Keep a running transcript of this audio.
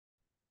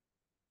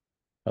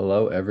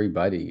Hello,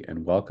 everybody,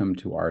 and welcome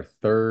to our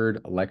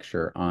third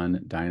lecture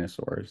on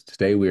dinosaurs.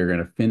 Today, we are going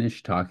to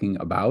finish talking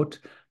about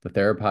the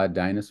theropod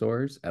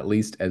dinosaurs, at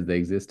least as they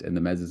exist in the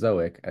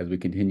Mesozoic, as we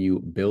continue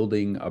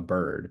building a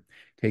bird,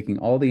 taking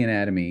all the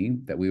anatomy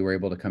that we were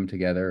able to come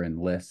together and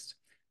list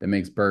that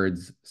makes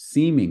birds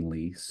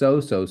seemingly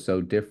so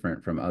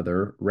different from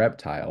other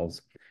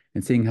reptiles,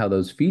 and seeing how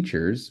those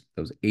features,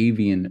 those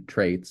avian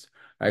traits,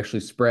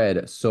 actually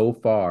spread so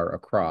far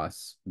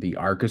across the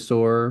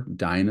archosaur,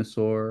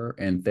 dinosaur,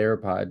 and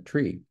theropod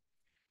tree.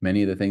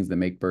 Many of the things that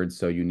make birds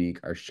so unique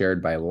are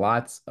shared by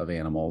lots of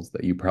animals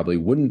that you probably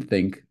wouldn't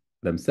think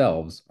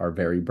themselves are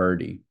very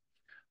birdy.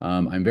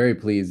 I'm very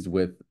pleased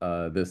with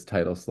this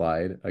title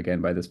slide, again,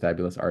 by this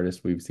fabulous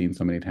artist we've seen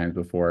so many times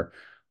before,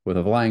 with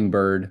a flying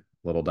bird,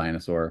 little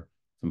dinosaur,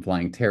 some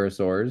flying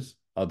pterosaurs,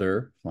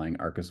 other flying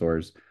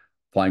archosaurs,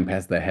 flying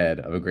past the head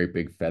of a great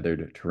big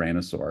feathered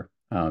tyrannosaur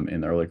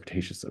in the early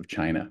Cretaceous of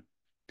China.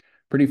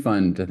 Pretty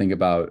fun to think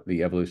about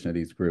the evolution of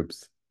these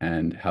groups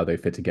and how they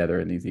fit together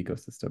in these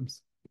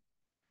ecosystems.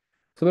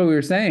 So what we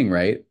were saying,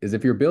 right, is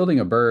if you're building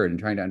a bird and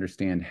trying to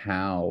understand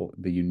how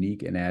the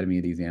unique anatomy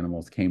of these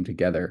animals came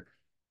together,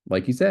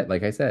 like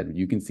I said,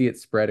 you can see it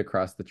spread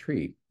across the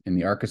tree. In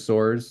the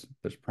archosaurs,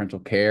 there's parental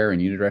care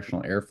and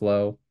unidirectional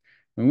airflow.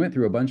 We went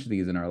through a bunch of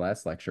these in our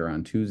last lecture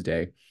on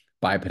Tuesday,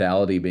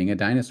 bipedality being a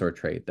dinosaur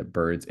trait that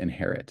birds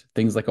inherit.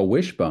 Things like a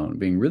wishbone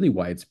being really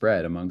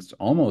widespread amongst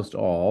almost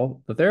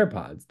all the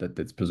theropods that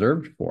it's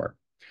preserved for.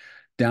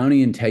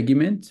 Downy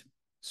integument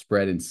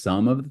spread in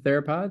some of the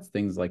theropods,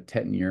 things like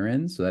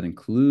tetanurans. So that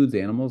includes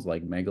animals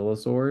like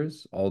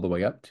megalosaurs, all the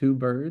way up to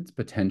birds,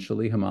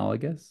 potentially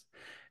homologous.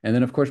 And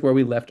then, of course, where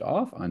we left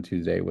off on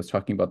Tuesday was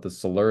talking about the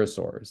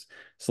coelurosaurs.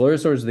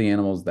 Coelurosaurs are the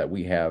animals that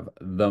we have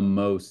the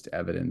most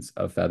evidence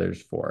of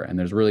feathers for. And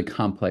there's really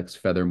complex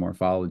feather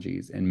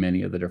morphologies in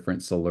many of the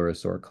different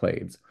coelurosaur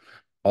clades,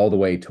 all the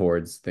way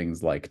towards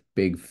things like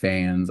big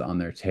fans on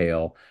their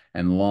tail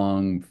and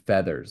long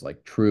feathers,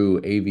 like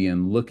true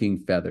avian looking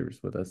feathers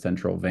with a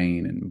central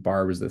vein and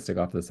barbs that stick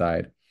off the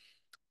side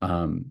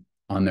on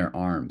their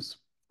arms.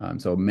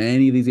 So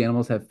many of these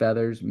animals have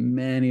feathers.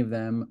 Many of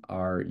them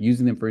are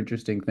using them for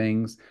interesting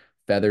things.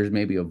 Feathers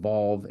maybe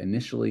evolve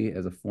initially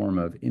as a form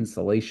of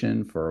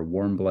insulation for a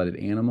warm-blooded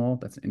animal.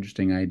 That's an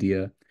interesting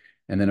idea.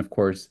 And then, of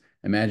course,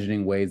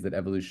 imagining ways that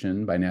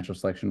evolution by natural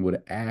selection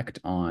would act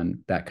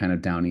on that kind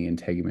of downy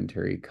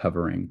integumentary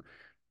covering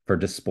for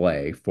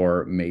display,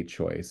 for mate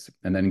choice,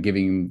 and then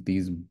giving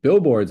these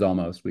billboards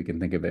almost, we can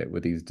think of it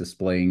with these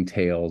displaying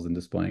tails and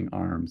displaying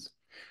arms.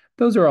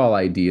 Those are all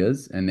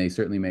ideas, and they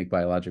certainly make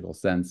biological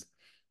sense.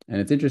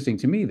 And it's interesting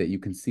to me that you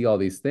can see all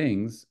these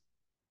things,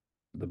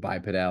 the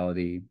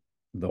bipedality,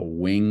 the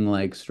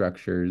wing-like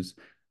structures,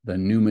 the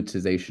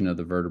pneumatization of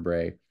the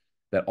vertebrae,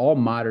 that all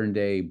modern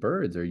day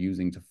birds are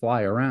using to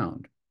fly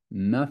around.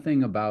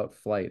 Nothing about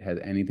flight has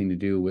anything to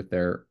do with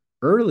their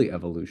early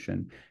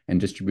evolution and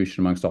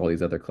distribution amongst all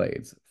these other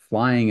clades.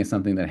 Flying is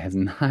something that has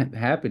not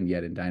happened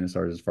yet in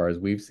dinosaurs as far as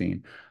we've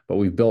seen, but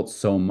we've built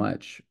so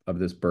much of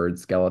this bird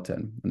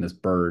skeleton and this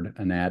bird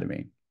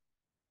anatomy.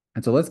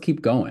 And so let's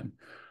keep going.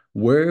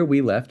 Where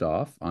we left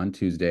off on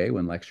Tuesday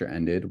when lecture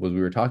ended was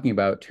we were talking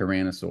about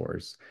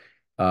tyrannosaurs.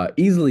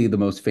 Easily the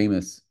most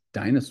famous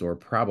dinosaur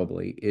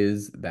probably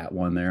is that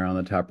one there on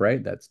the top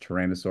right. That's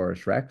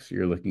Tyrannosaurus rex.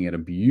 You're looking at a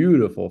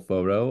beautiful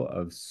photo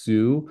of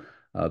Sue,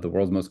 the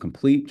world's most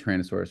complete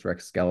Tyrannosaurus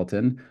rex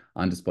skeleton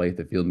on display at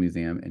the Field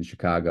Museum in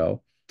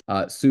Chicago.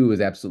 Sue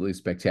is absolutely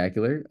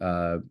spectacular.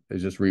 It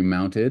was just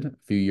remounted a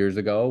few years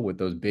ago with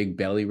those big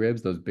belly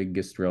ribs, those big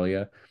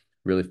gastralia,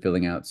 really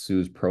filling out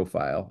Sue's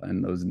profile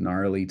and those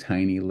gnarly,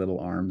 tiny little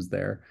arms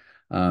there.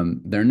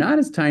 They're not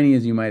as tiny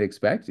as you might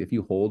expect. If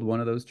you hold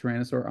one of those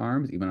Tyrannosaur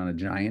arms, even on a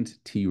giant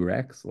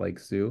T-Rex like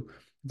Sue,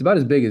 it's about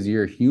as big as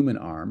your human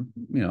arm.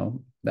 You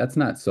know, that's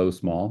not so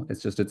small.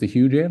 It's just, it's a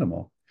huge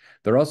animal.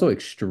 They're also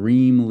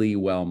extremely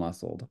well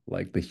muscled,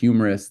 like the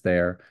humerus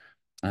there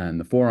and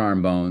the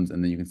forearm bones.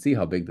 And then you can see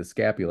how big the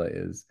scapula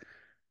is.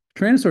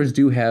 Tyrannosaurs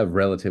do have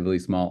relatively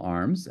small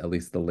arms, at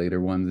least the later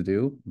ones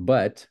do,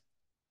 but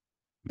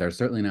they're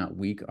certainly not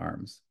weak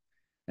arms.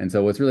 And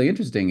so what's really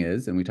interesting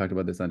is, and we talked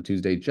about this on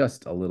Tuesday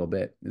just a little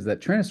bit, is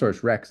that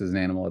Tyrannosaurus rex is an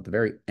animal at the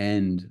very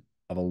end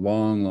of a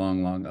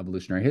long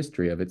evolutionary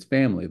history of its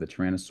family, the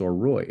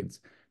Tyrannosauroids.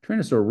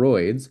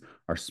 Tyrannosauroids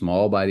are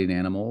small-bodied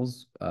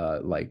animals, I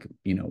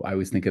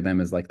always think of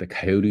them as like the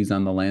coyotes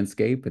on the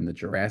landscape in the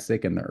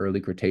Jurassic and the early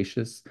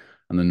Cretaceous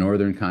on the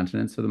northern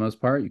continents for the most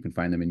part. You can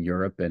find them in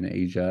Europe and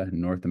Asia and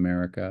North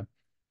America.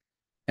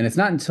 And it's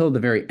not until the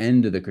very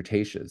end of the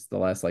Cretaceous, the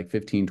last like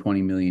 15,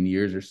 20 million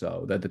years or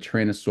so, that the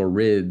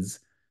Tyrannosaurids,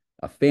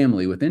 a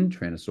family within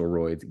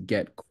Tyrannosauroids,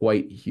 get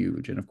quite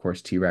huge. And of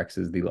course, T-Rex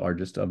is the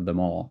largest of them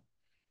all.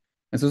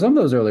 And so some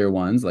of those earlier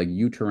ones, like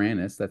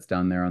Utyrannus, that's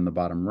down there on the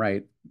bottom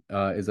right,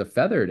 is a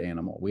feathered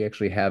animal. We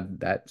actually have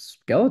that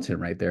skeleton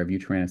right there of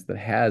Utyrannus that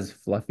has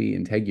fluffy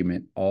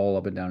integument all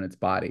up and down its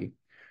body.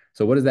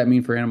 So what does that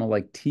mean for an animal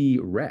like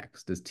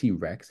T-Rex? Does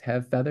T-Rex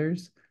have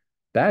feathers?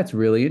 That's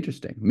really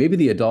interesting. Maybe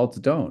the adults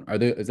don't.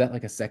 Is that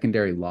like a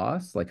secondary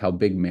loss? Like how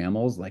big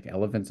mammals like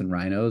elephants and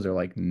rhinos are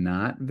like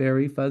not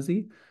very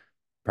fuzzy?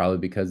 Probably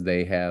because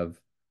they have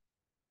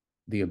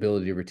the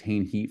ability to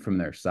retain heat from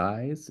their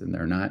size and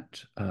they're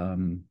not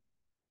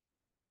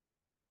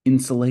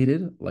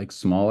insulated like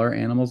smaller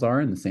animals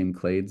are in the same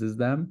clades as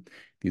them.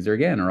 These are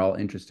again are all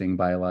interesting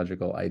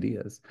biological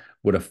ideas.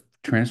 Would a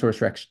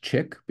Tyrannosaurus Rex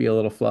chick be a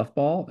little fluff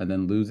ball and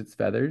then lose its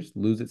feathers,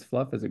 lose its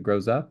fluff as it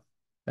grows up?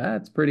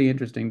 That's pretty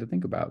interesting to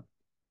think about.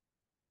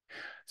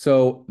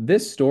 So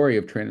this story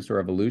of Tyrannosaur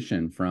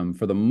evolution from,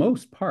 for the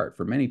most part,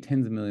 for many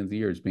tens of millions of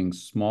years, being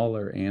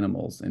smaller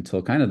animals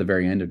until kind of the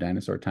very end of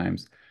dinosaur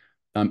times,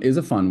 is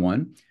a fun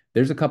one.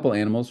 There's a couple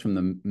animals from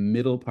the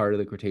middle part of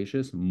the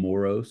Cretaceous,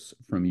 Moros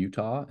from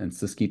Utah and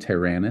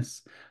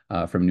Siskiytyrannus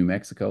from New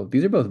Mexico.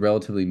 These are both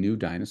relatively new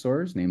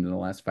dinosaurs named in the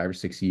last 5 or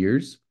 6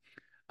 years.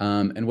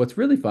 And what's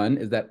really fun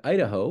is that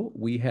Idaho,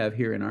 we have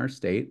here in our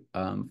state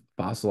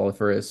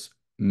fossiliferous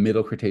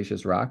Middle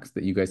Cretaceous rocks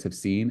that you guys have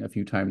seen a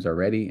few times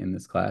already in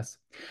this class.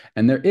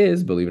 And there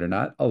is, believe it or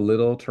not, a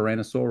little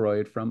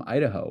Tyrannosauroid from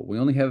Idaho. We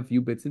only have a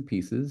few bits and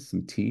pieces,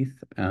 some teeth,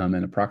 and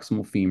a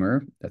proximal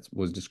femur that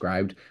was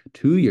described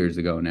 2 years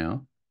ago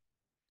now.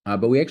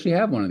 But we actually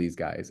have one of these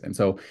guys. And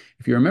so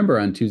if you remember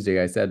on Tuesday,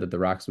 I said that the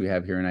rocks we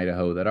have here in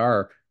Idaho that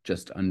are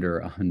just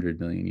under 100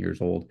 million years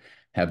old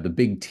have the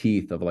big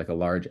teeth of like a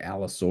large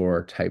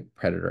allosaur type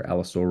predator,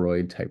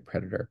 allosauroid type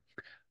predator.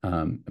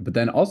 But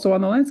then also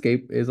on the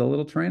landscape is a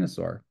little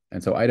tyrannosaur.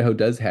 And so Idaho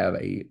does have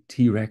a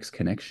T-Rex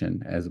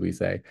connection, as we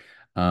say.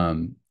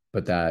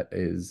 But that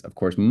is, of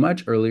course,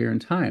 much earlier in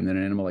time than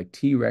an animal like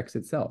T-Rex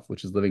itself,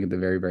 which is living at the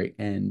very, very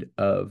end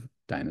of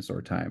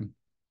dinosaur time.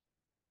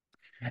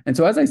 And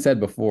so, as I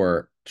said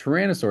before,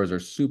 tyrannosaurs are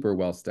super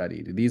well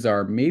studied. These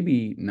are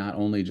maybe not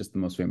only just the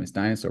most famous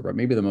dinosaur, but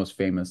maybe the most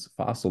famous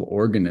fossil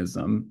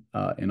organism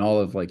in all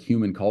of like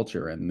human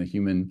culture and the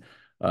human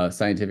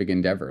scientific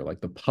endeavor. Like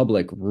the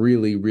public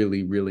really,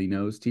 really, really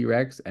knows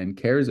T-Rex and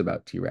cares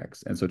about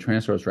T-Rex. And so,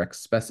 Tyrannosaurus Rex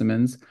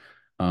specimens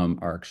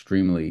are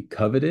extremely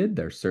coveted.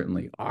 They're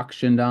certainly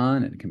auctioned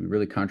on and can be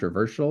really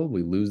controversial.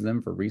 We lose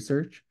them for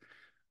research.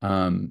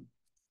 Um,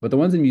 but the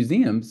ones in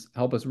museums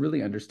help us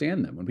really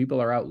understand them. When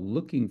people are out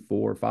looking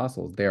for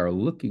fossils, they are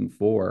looking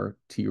for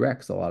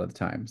T-Rex a lot of the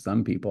time,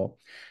 some people.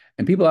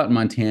 And people out in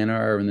Montana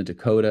or in the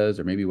Dakotas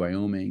or maybe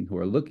Wyoming who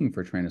are looking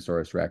for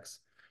Tyrannosaurus Rex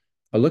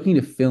are looking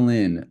to fill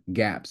in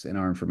gaps in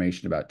our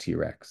information about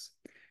T-Rex.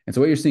 And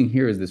so what you're seeing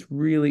here is this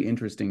really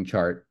interesting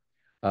chart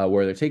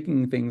where they're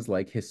taking things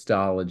like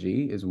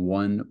histology is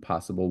one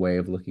possible way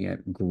of looking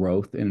at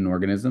growth in an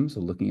organism. So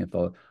looking at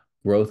the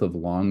growth of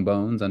long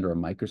bones under a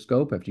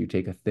microscope after you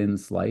take a thin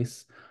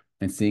slice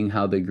and seeing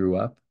how they grew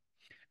up.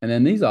 And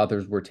then these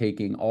authors were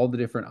taking all the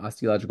different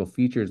osteological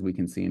features we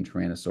can see in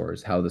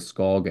tyrannosaurs, how the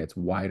skull gets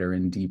wider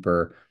and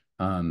deeper,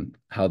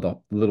 how the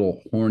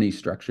little horny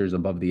structures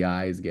above the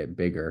eyes get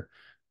bigger.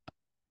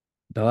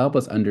 They'll help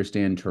us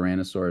understand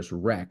Tyrannosaurus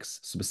rex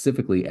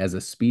specifically as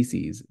a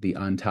species, the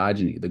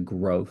ontogeny, the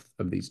growth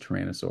of these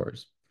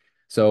tyrannosaurs.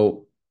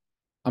 So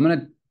I'm going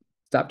to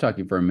stop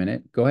talking for a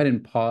minute. Go ahead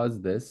and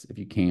pause this if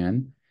you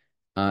can,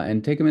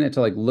 and take a minute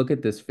to like look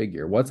at this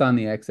figure. What's on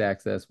the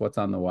x-axis? What's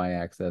on the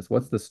y-axis?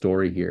 What's the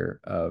story here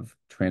of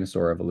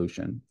Tyrannosaur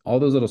evolution? All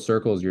those little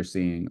circles you're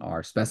seeing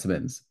are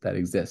specimens that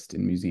exist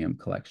in museum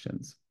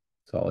collections.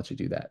 So I'll let you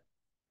do that.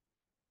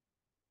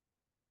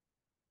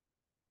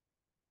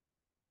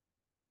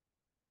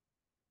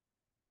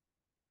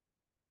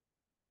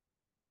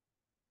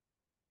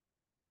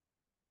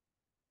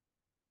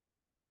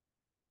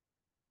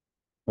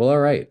 Well, all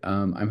right.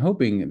 I'm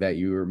hoping that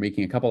you were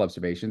making a couple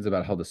observations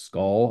about how the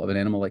skull of an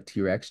animal like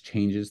T-Rex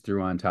changes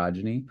through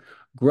ontogeny.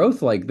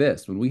 Growth like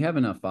this, when we have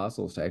enough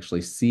fossils to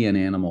actually see an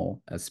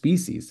animal, a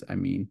species, I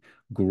mean,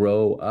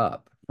 grow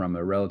up from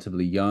a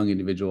relatively young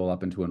individual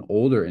up into an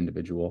older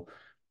individual,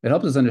 it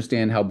helps us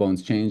understand how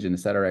bones change and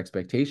to set our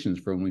expectations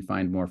for when we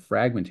find more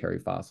fragmentary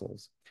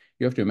fossils.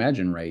 You have to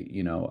imagine, right?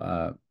 You're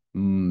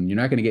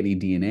not going to get any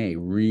DNA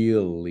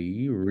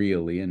really,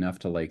 really enough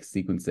to like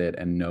sequence it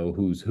and know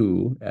who's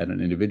who at an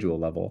individual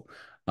level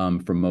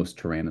from most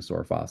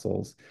tyrannosaur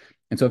fossils.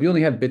 And so if you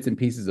only have bits and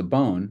pieces of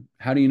bone,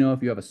 how do you know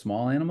if you have a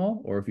small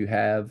animal or if you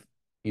have,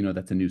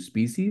 that's a new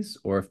species,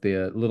 or if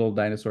the little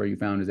dinosaur you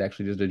found is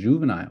actually just a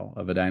juvenile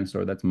of a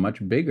dinosaur that's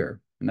much bigger?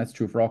 And that's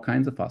true for all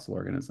kinds of fossil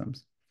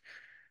organisms.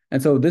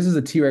 And so this is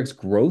a T-Rex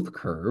growth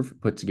curve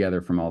put together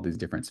from all these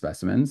different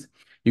specimens.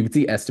 You can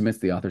see estimates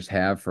the authors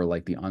have for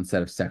like the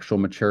onset of sexual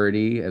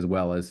maturity as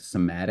well as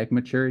somatic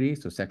maturity.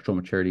 So sexual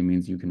maturity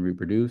means you can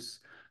reproduce.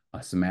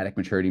 Somatic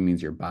maturity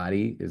means your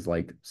body is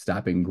like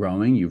stopping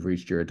growing. You've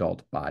reached your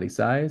adult body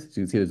size. So you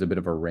can see there's a bit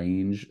of a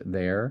range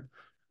there.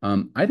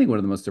 I think one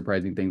of the most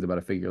surprising things about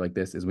a figure like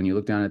this is when you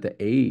look down at the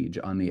age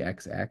on the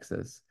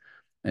x-axis.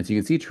 And so you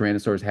can see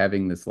tyrannosaurs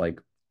having this like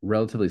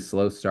relatively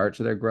slow start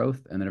to their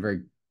growth and then a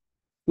very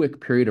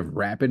quick period of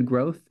rapid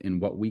growth in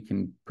what we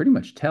can pretty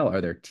much tell are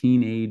their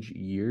teenage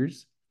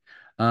years,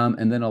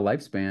 and then a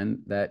lifespan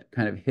that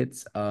kind of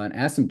hits an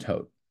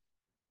asymptote.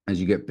 as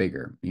you get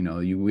bigger.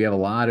 We have a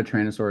lot of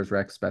Tyrannosaurus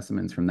Rex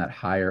specimens from that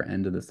higher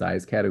end of the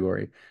size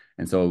category.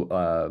 And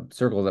so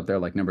circles up there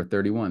like number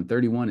 31.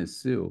 31 is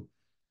Sue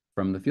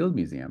from the Field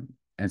Museum.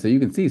 And so you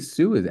can see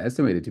Sue is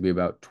estimated to be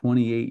about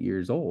 28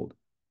 years old.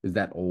 Is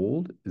that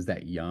old? Is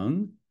that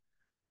young?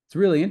 It's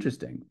really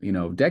interesting.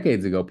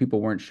 Decades ago,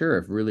 people weren't sure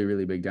if really,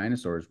 really big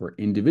dinosaurs were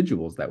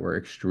individuals that were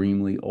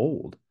extremely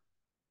old.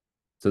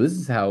 So this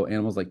is how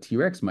animals like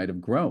T-Rex might have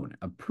grown,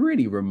 a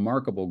pretty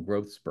remarkable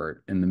growth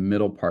spurt in the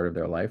middle part of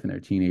their life in their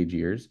teenage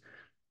years,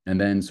 and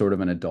then sort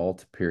of an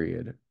adult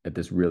period at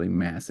this really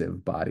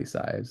massive body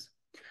size.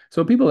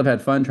 So people have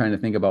had fun trying to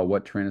think about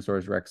what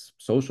Tyrannosaurus Rex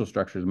social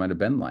structures might have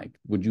been like.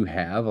 Would you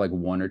have like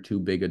one or two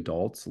big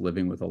adults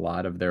living with a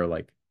lot of their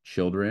like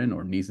children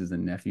or nieces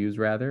and nephews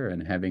rather,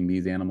 and having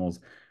these animals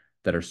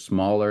that are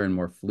smaller and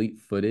more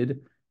fleet-footed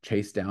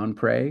chase down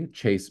prey,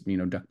 chase,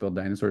 duck-billed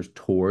dinosaurs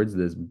towards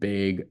this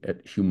big,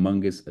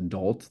 humongous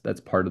adult that's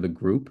part of the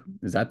group?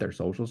 Is that their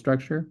social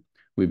structure?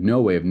 We have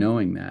no way of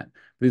knowing that.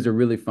 These are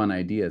really fun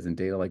ideas, and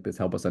data like this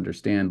help us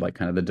understand like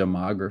kind of the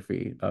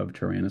demography of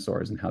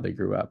tyrannosaurs and how they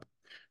grew up.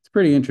 It's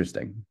pretty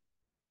interesting.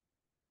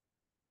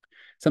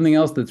 Something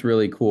else that's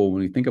really cool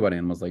when we think about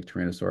animals like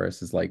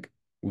Tyrannosaurus is like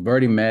we've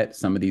already met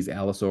some of these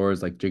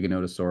allosaurs like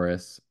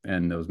Giganotosaurus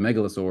and those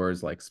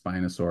megalosaurs like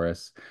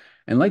Spinosaurus.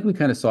 And like we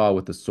kind of saw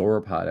with the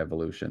sauropod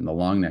evolution, the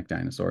long neck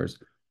dinosaurs,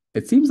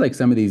 it seems like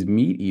some of these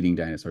meat-eating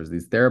dinosaurs,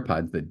 these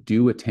theropods that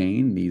do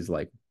attain these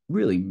like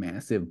really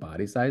massive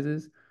body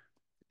sizes,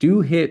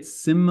 do hit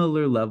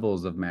similar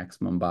levels of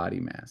maximum body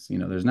mass.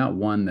 There's not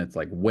one that's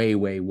like way,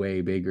 way,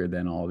 way bigger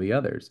than all the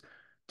others.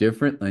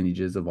 Different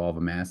lineages evolve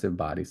a massive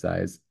body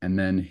size and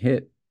then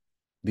hit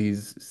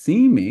these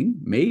seeming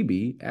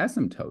maybe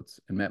asymptotes,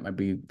 and that might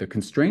be the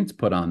constraints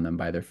put on them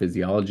by their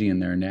physiology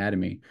and their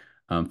anatomy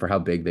for how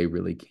big they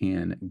really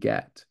can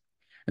get.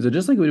 And so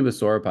just like we did with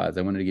sauropods,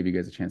 I wanted to give you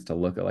guys a chance to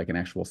look at like an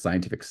actual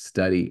scientific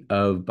study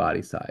of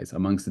body size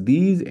amongst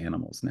these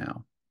animals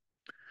now.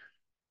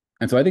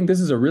 And so I think this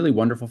is a really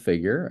wonderful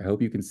figure. I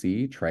hope you can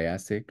see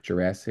Triassic,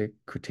 Jurassic,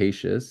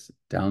 Cretaceous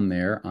down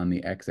there on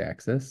the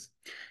x-axis.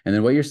 And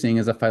then what you're seeing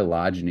is a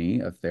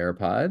phylogeny of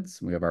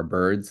theropods. We have our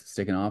birds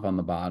sticking off on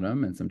the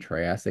bottom and some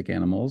Triassic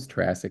animals,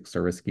 Triassic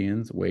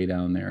saurischians way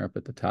down there up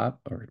at the top,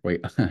 or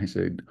wait, I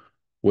should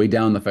way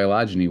down the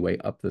phylogeny, way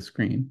up the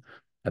screen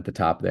at the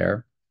top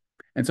there.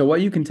 And so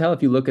what you can tell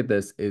if you look at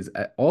this is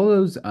all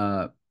those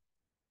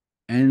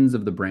ends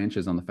of the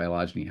branches on the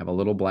phylogeny have a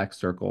little black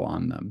circle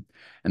on them.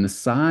 And the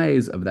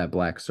size of that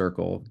black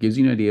circle gives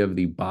you an idea of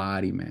the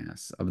body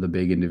mass of the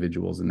big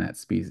individuals in that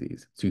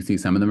species. So you see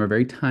some of them are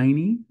very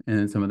tiny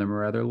and some of them are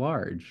rather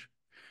large.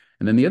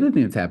 And then the other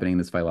thing that's happening in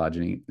this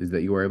phylogeny is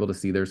that you are able to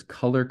see there's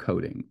color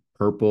coding,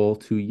 purple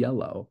to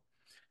yellow.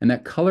 And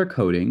that color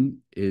coding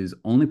is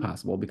only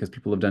possible because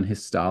people have done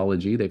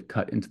histology. They've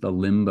cut into the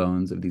limb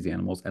bones of these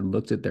animals and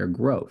looked at their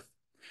growth.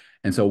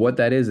 And so what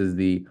that is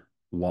the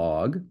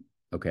log,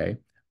 okay,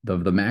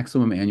 the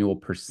maximum annual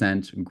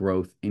percent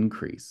growth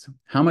increase.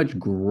 How much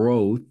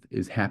growth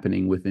is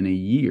happening within a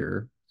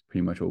year,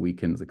 pretty much what we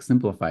can like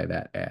simplify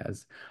that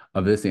as,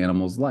 of this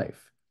animal's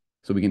life.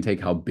 So we can take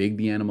how big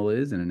the animal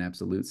is in an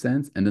absolute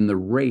sense, and then the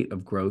rate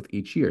of growth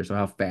each year. So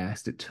how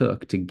fast it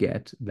took to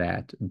get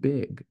that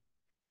big.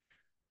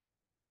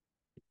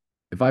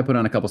 If I put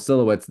on a couple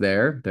silhouettes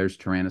there's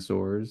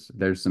tyrannosaurs,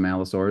 there's some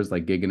allosaurs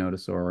like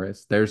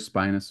Giganotosaurus, there's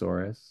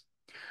Spinosaurus.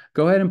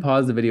 Go ahead and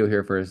pause the video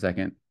here for a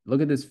second. Look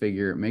at this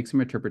figure, make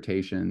some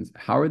interpretations.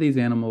 How are these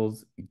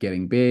animals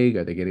getting big?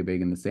 Are they getting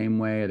big in the same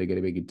way? Are they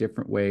getting big in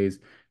different ways?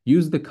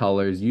 Use the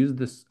colors, use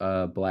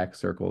the black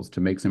circles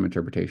to make some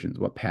interpretations.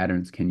 What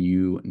patterns can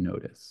you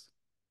notice?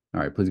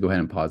 All right, please go ahead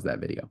and pause that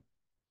video.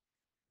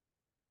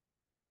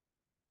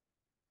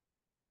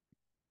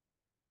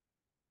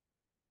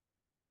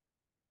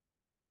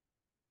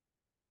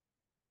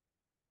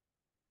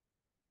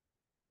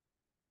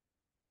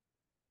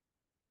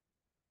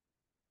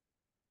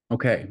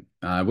 Okay,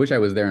 I wish I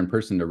was there in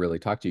person to really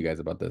talk to you guys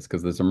about this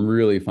because there's some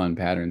really fun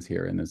patterns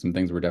here and there's some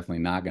things we're definitely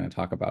not going to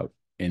talk about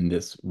in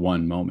this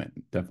one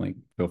moment. Definitely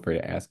feel free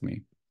to ask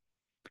me.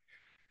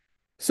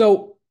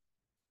 So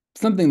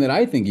something that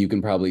I think you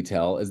can probably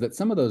tell is that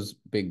some of those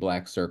big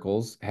black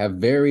circles have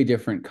very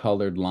different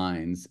colored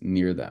lines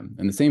near them.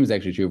 And the same is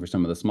actually true for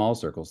some of the small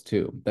circles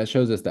too. That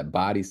shows us that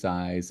body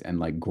size and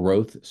like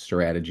growth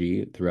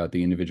strategy throughout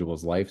the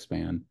individual's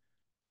lifespan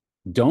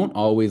don't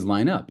always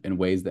line up in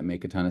ways that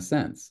make a ton of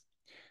sense.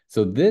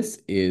 So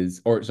this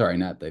is, or sorry,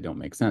 not they don't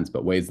make sense,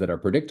 but ways that are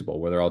predictable,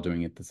 where they're all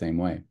doing it the same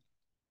way.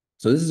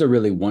 So this is a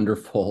really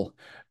wonderful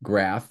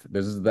graph.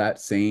 This is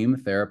that same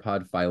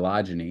theropod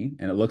phylogeny,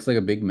 and it looks like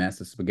a big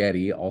mess of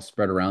spaghetti all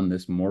spread around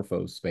this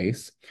morpho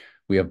space.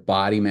 We have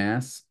body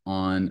mass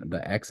on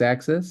the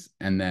x-axis,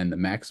 and then the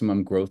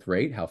maximum growth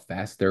rate, how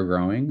fast they're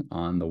growing,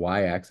 on the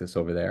y-axis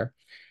over there.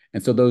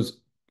 And so those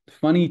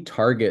funny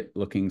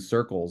target-looking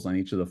circles on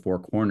each of the four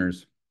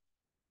corners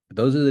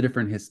Those are the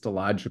different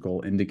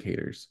histological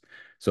indicators.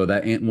 So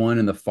that one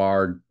in the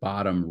far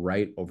bottom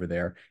right over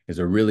there is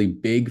a really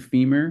big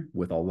femur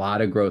with a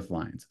lot of growth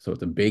lines. So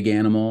it's a big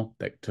animal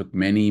that took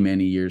many,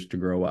 many years to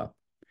grow up.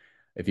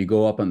 If you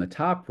go up on the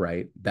top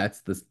right,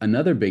 that's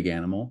another big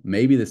animal,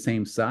 maybe the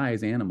same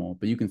size animal,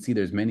 but you can see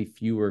there's many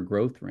fewer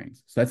growth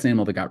rings. So that's an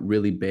animal that got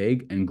really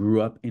big and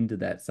grew up into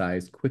that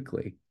size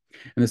quickly.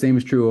 And the same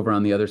is true over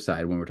on the other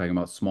side when we're talking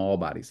about small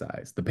body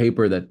size. The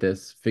paper that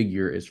this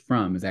figure is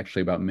from is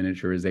actually about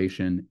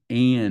miniaturization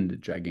and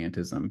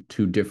gigantism,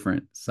 two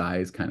different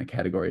size kind of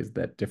categories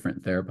that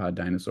different theropod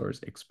dinosaurs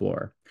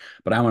explore.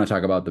 But I want to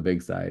talk about the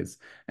big size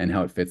and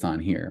how it fits on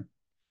here.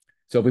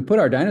 So if we put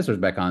our dinosaurs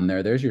back on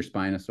there, there's your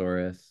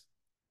Spinosaurus.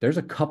 There's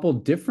a couple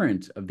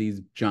different of these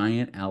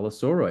giant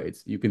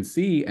allosauroids. You can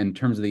see in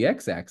terms of the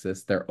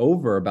x-axis, they're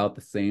over about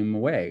the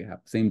same way,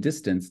 same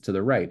distance to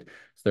the right.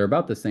 So they're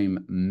about the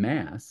same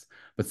mass,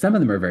 but some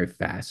of them are very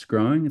fast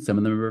growing and some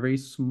of them are very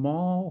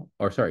small,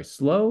 or sorry,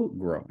 slow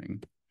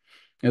growing.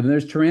 And then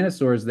there's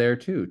tyrannosaurs there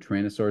too.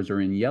 Tyrannosaurs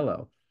are in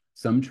yellow.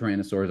 Some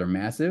tyrannosaurs are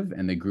massive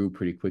and they grew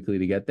pretty quickly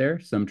to get there.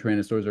 Some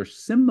tyrannosaurs are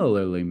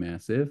similarly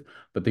massive,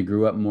 but they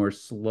grew up more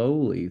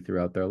slowly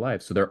throughout their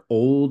life. So they're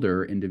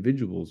older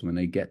individuals when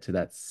they get to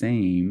that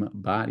same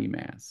body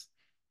mass.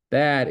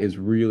 That is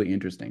really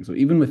interesting. So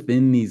even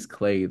within these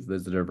clades,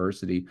 there's a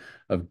diversity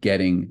of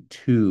getting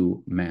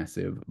to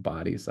massive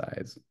body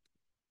size.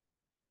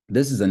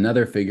 This is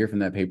another figure from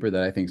that paper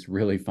that I think is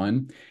really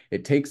fun.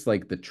 It takes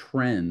like the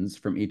trends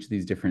from each of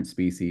these different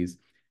species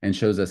and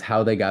shows us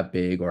how they got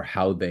big or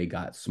how they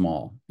got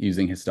small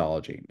using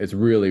histology. It's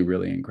really,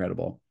 really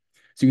incredible.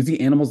 So you can see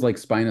animals like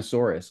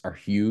Spinosaurus are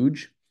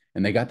huge,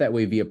 and they got that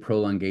way via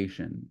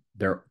prolongation.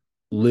 They're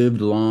lived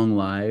long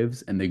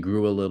lives and they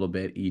grew a little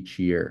bit each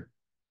year.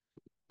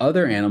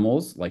 Other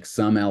animals, like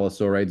some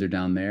allosaurids are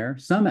down there,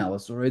 some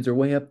allosaurids are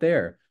way up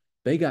there.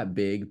 They got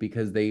big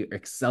because they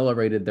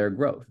accelerated their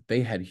growth.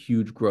 They had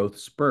huge growth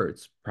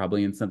spurts,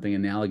 probably in something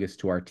analogous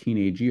to our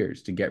teenage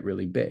years to get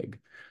really big.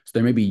 So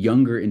there may be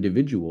younger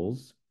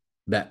individuals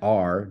that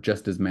are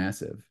just as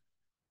massive.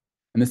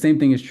 And the same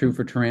thing is true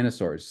for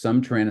tyrannosaurs.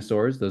 Some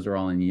tyrannosaurs, those are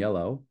all in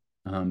yellow,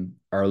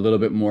 are a little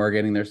bit more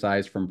getting their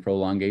size from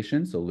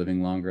prolongation, so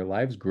living longer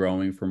lives,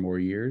 growing for more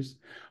years,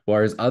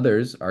 whereas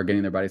others are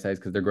getting their body size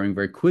because they're growing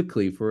very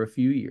quickly for a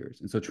few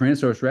years. And so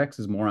Tyrannosaurus rex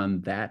is more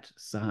on that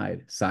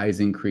side, size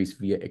increase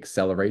via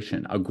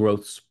acceleration, a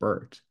growth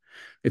spurt.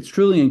 It's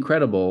truly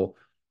incredible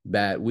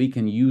that we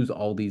can use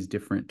all these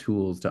different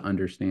tools to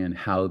understand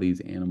how these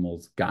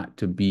animals got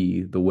to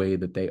be the way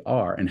that they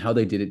are and how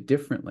they did it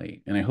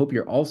differently. And I hope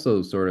you're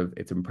also sort of,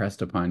 it's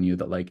impressed upon you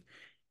that like,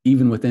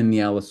 even within the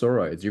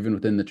allosauroids, even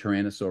within the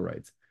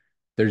tyrannosauroids,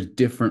 there's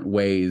different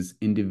ways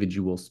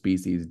individual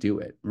species do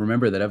it.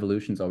 Remember that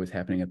evolution is always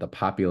happening at the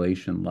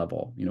population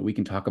level. You know, we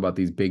can talk about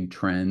these big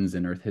trends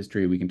in Earth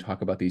history. We can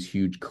talk about these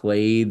huge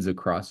clades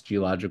across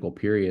geological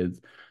periods.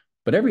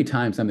 But every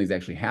time something's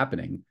actually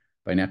happening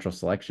by natural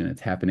selection,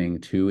 it's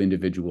happening to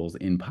individuals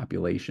in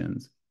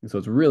populations. And so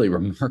it's really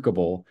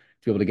remarkable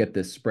to be able to get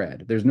this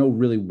spread. There's no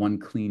really one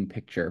clean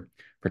picture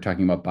for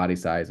talking about body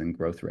size and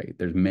growth rate.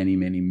 There's many,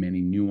 many,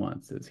 many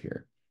nuances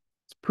here.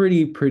 It's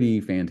pretty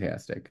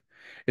fantastic.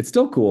 It's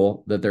still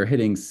cool that they're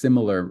hitting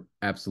similar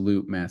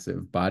absolute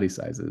massive body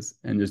sizes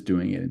and just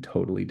doing it in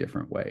totally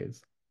different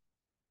ways.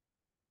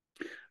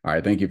 All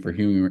right, thank you for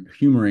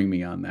humoring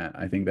me on that.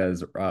 I think that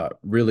is a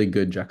really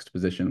good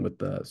juxtaposition with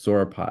the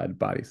sauropod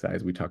body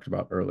size we talked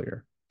about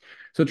earlier.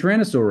 So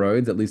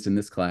tyrannosauroids, at least in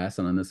this class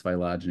and on this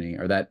phylogeny,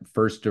 are that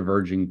first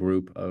diverging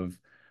group of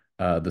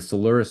the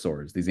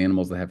coelurosaurs, these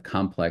animals that have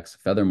complex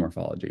feather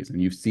morphologies.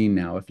 And you've seen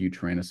now a few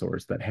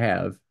tyrannosaurs that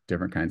have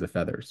different kinds of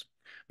feathers.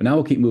 But now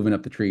we'll keep moving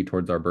up the tree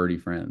towards our birdie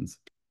friends.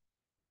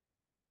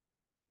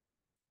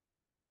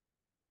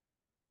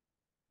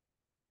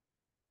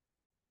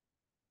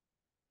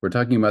 We're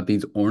talking about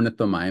these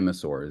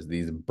ornithomimosaurs,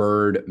 these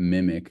bird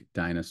mimic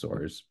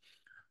dinosaurs.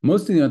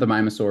 Most of the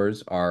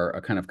ornithomimosaurs are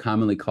kind of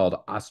commonly called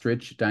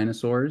ostrich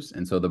dinosaurs.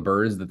 And so the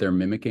birds that they're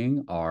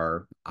mimicking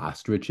are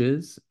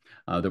ostriches.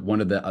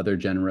 One of the other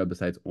genera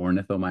besides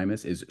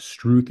Ornithomimus is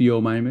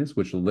Struthiomimus,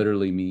 which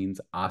literally means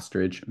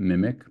ostrich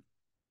mimic.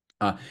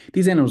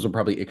 These animals are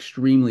probably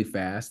extremely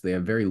fast. They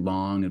have very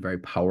long and very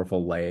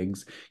powerful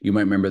legs. You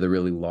might remember the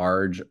really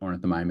large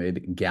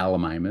ornithomimid,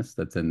 Gallimimus,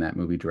 that's in that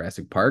movie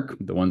Jurassic Park,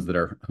 the ones that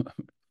are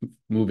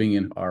moving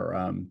and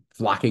are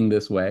flocking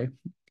this way.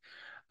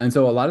 And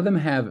so a lot of them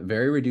have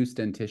very reduced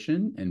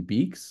dentition and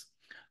beaks.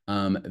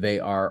 They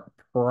are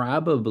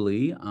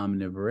probably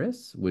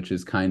omnivorous, which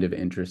is kind of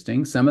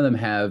interesting. Some of them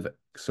have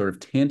sort of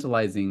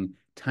tantalizing,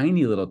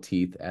 tiny little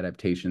teeth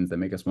adaptations that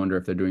make us wonder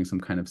if they're doing some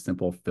kind of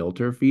simple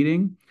filter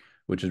feeding,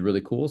 which is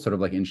really cool, sort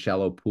of like in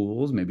shallow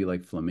pools, maybe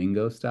like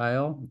flamingo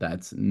style.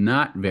 That's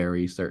not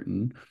very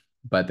certain,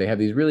 but they have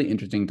these really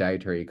interesting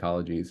dietary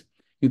ecologies.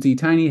 You can see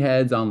tiny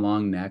heads on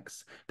long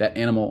necks. That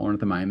animal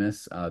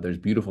Ornithomimus, there's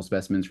beautiful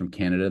specimens from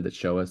Canada that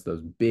show us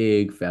those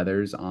big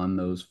feathers on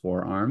those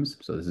forearms.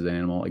 So this is an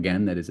animal,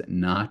 again, that is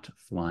not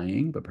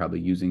flying, but probably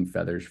using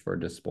feathers for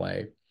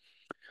display.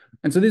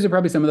 And so these are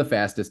probably some of the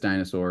fastest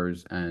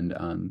dinosaurs, and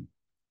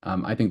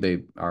I think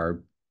they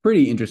are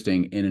pretty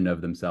interesting in and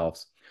of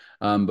themselves.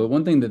 But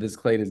one thing that this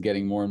clade is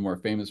getting more and more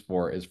famous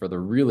for is for the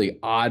really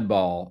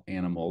oddball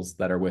animals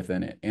that are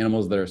within it,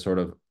 animals that are sort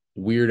of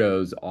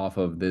weirdos off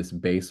of this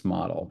base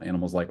model,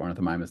 animals like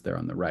Ornithomimus there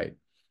on the right.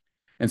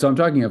 And so I'm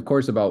talking, of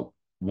course, about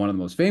one of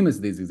the most famous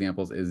of these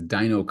examples is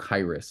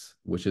Dinochirus,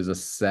 which is a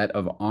set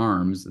of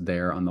arms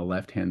there on the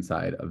left-hand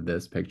side of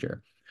this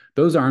picture.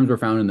 Those arms were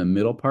found in the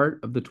middle part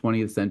of the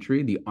 20th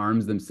century. The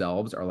arms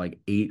themselves are like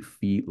 8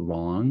 feet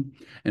long.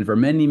 And for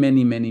many,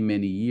 many, many,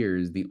 many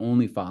years, the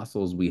only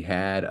fossils we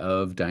had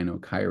of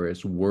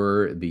Dinochirus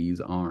were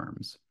these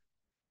arms.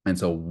 And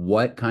so,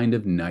 what kind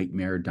of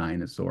nightmare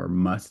dinosaur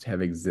must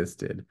have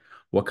existed?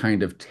 What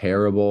kind of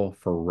terrible,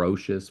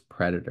 ferocious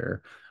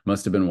predator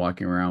must have been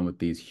walking around with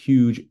these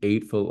huge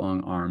 8 foot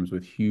long arms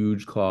with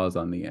huge claws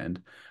on the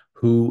end?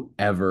 Who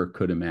ever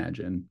could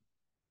imagine?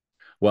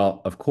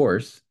 Well, of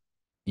course,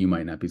 you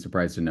might not be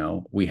surprised to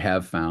know we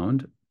have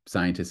found,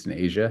 scientists in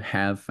Asia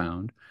have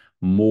found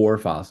more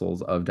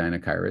fossils of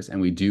Deinocheirus,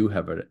 and we do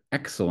have an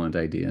excellent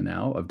idea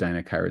now of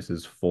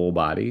Deinocheirus's full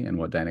body and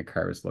what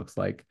Deinocheirus looks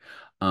like.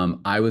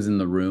 I was in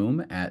the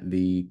room at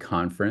the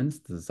conference,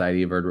 the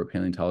Society of Vertebrate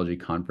Paleontology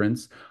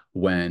conference,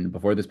 when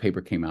before this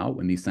paper came out,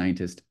 when these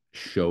scientists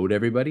showed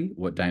everybody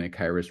what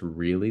Deinocheirus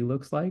really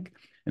looks like.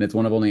 And it's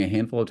one of only a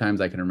handful of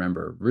times I can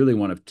remember, really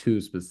one of two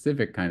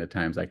specific kind of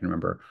times I can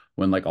remember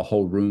when like a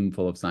whole room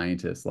full of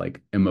scientists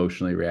like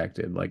emotionally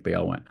reacted, like they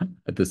all went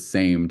at the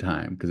same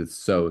time because it's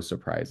so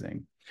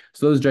surprising.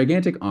 So those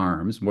gigantic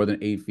arms, more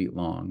than 8 feet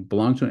long,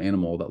 belong to an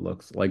animal that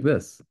looks like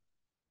this.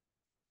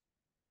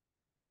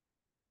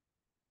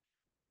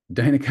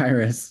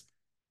 Deinocheirus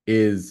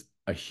is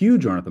a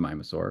huge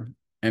ornithomimosaur,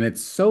 and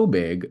it's so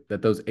big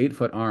that those 8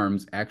 foot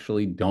arms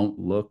actually don't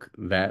look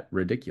that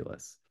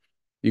ridiculous.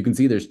 You can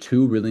see there's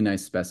two really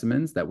nice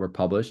specimens that were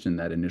published in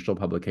that initial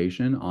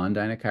publication on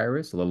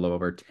Deinocheirus a little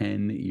over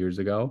 10 years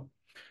ago.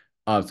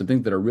 Some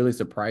things that are really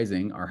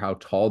surprising are how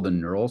tall the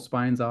neural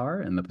spines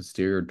are in the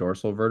posterior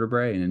dorsal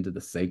vertebrae and into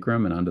the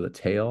sacrum and onto the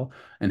tail,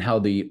 and how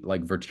the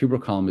like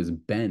vertebral column is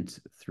bent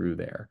through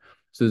there.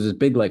 So there's this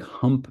big like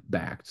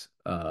humpbacked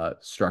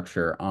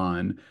structure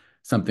on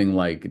something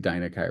like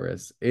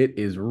Deinocheirus. It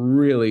is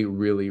really,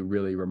 really,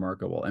 really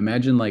remarkable.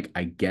 Imagine like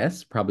I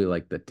guess probably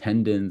like the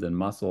tendons and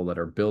muscle that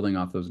are building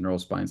off those neural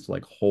spines to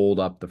like hold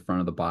up the front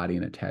of the body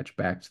and attach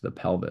back to the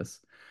pelvis.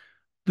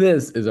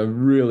 This is a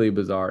really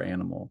bizarre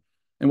animal.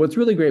 And what's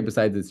really great,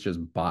 besides its just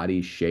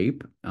body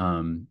shape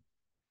and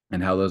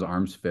how those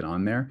arms fit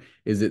on there,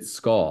 is its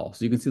skull.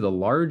 So you can see the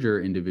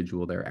larger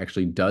individual there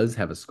actually does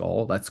have a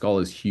skull. That skull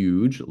is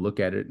huge. Look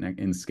at it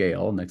in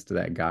scale next to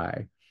that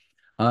guy.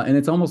 And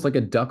it's almost like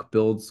a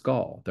duck-billed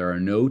skull. There are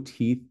no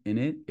teeth in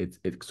it.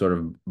 It sort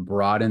of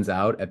broadens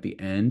out at the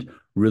end,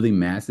 really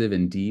massive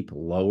and deep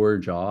lower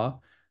jaw.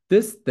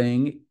 This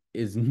thing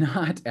is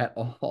not at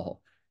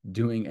all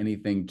doing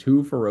anything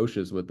too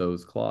ferocious with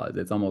those claws.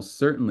 It's almost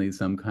certainly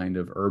some kind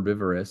of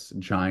herbivorous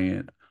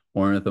giant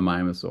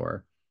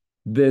ornithomimosaur.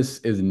 This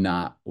is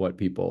not what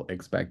people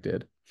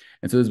expected.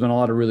 And so there's been a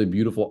lot of really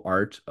beautiful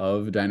art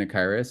of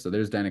Deinocheirus. So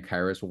there's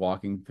Deinocheirus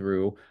walking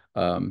through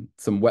some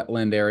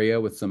wetland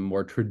area with some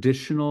more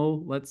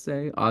traditional, let's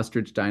say,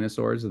 ostrich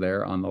dinosaurs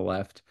there on the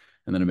left,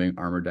 and then a big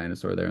armored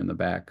dinosaur there in the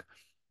back.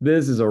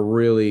 This is a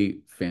really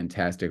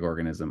fantastic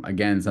organism.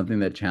 Again, something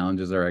that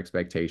challenges our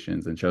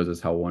expectations and shows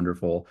us how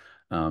wonderful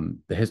the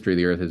history of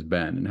the Earth has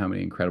been and how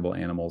many incredible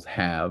animals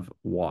have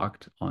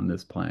walked on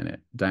this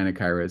planet.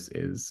 Deinocheirus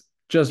is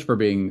just for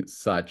being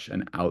such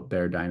an out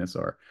there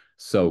dinosaur.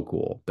 So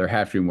cool. There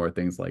have to be more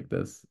things like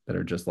this that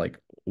are just like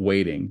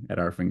waiting at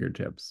our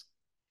fingertips.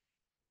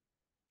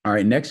 All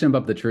right, next jump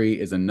up the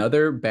tree is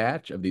another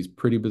batch of these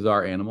pretty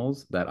bizarre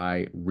animals that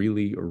I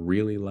really,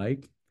 really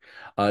like.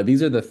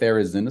 These are the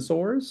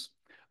therizinosaurs.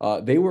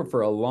 They were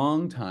for a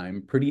long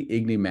time pretty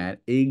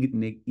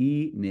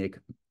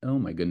oh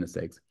my goodness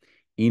sakes,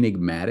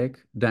 enigmatic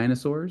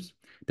dinosaurs.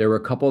 There were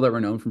a couple that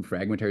were known from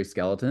fragmentary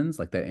skeletons,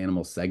 like that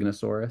animal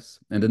Segnosaurus.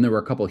 And then there were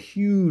a couple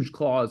huge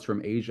claws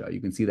from Asia.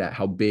 You can see that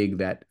how big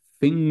that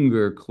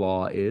finger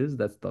claw is.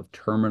 That's the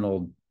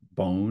terminal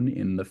bone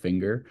in the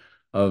finger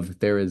of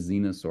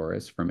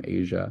Therizinosaurus from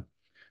Asia.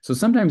 So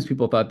sometimes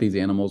people thought these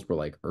animals were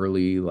like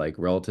early like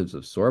relatives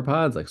of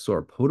sauropods, like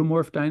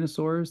sauropodomorph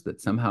dinosaurs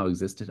that somehow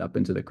existed up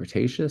into the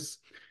Cretaceous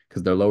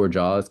because their lower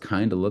jaws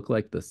kind of look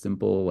like the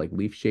simple like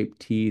leaf-shaped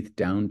teeth,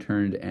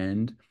 downturned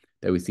end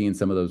that we see in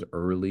some of those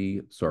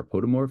early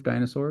sauropodomorph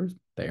dinosaurs.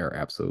 They are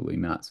absolutely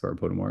not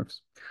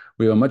sauropodomorphs.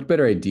 We have a much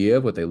better idea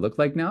of what they look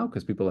like now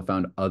because people have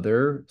found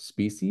other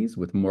species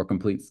with more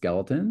complete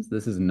skeletons.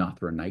 This is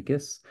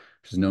Nothronicus,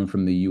 which is known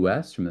from the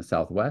US, from the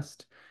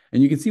Southwest.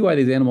 And you can see why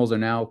these animals are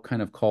now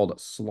kind of called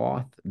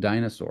sloth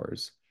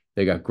dinosaurs.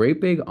 They got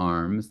great big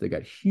arms. They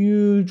got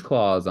huge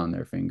claws on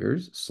their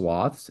fingers.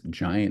 Sloths,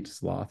 giant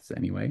sloths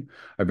anyway,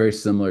 are very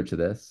similar to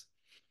this.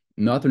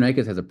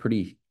 Nothronicus has a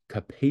pretty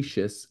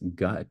capacious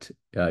gut.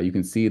 You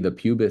can see the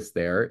pubis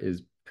there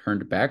is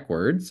turned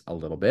backwards a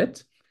little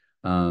bit.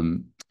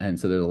 And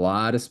so there's a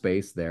lot of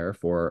space there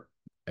for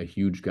a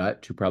huge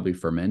gut to probably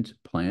ferment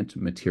plant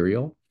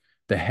material.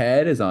 The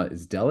head is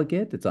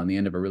delicate. It's on the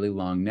end of a really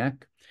long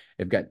neck.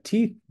 They've got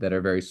teeth that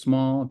are very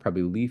small,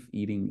 probably leaf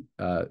eating,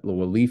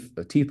 little leaf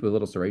teeth with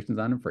little serrations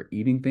on them for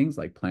eating things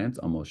like plants,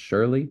 almost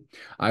surely.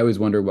 I always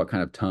wonder what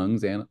kind of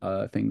tongues and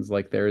things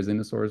like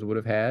therizinosaurs would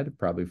have had,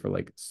 probably for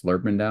like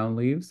slurping down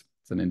leaves.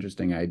 It's an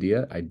interesting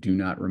idea. I do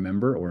not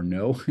remember or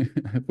know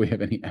if we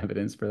have any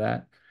evidence for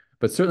that.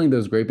 But certainly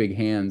those great big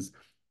hands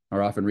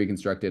are often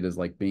reconstructed as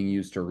like being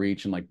used to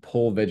reach and like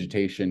pull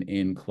vegetation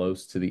in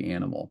close to the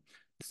animal.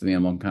 So the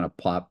animal can kind of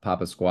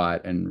pop a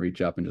squat and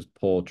reach up and just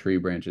pull tree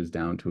branches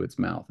down to its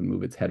mouth and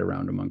move its head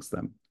around amongst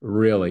them.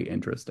 Really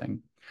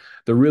interesting.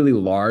 The really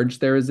large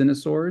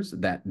therizinosaurs,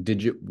 that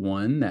digit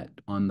one, that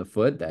on the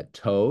foot, that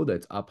toe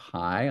that's up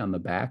high on the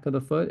back of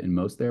the foot in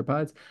most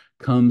theropods,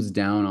 comes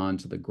down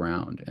onto the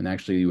ground. And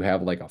actually, you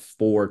have like a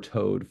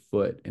four-toed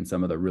foot in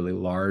some of the really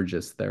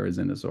largest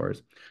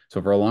therizinosaurs.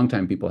 So for a long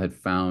time, people had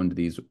found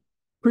these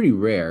pretty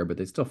rare, but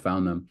they still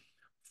found them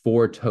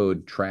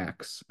four-toed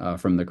tracks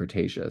from the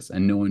Cretaceous,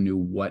 and no one knew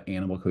what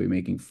animal could be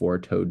making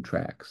four-toed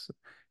tracks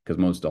because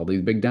most all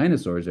these big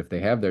dinosaurs, if they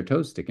have their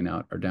toes sticking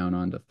out, are down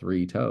onto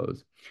three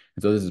toes.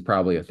 And so this is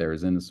probably a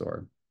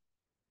therizinosaur.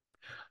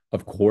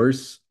 Of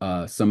course,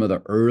 some of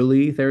the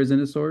early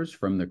therizinosaurs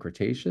from the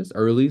Cretaceous,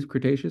 early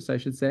Cretaceous, I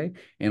should say,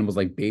 animals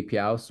like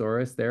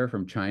Beipiaosaurus there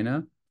from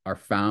China are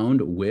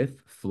found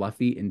with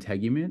fluffy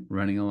integument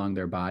running along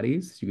their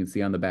bodies. You can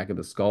see on the back of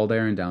the skull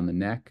there and down the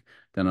neck,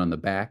 then on the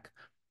back.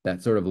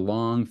 That sort of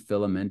long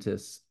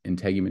filamentous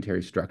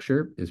integumentary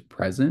structure is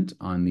present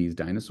on these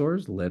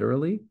dinosaurs,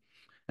 literally.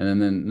 And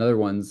then another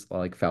ones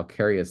like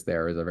Falcarius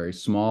there is a very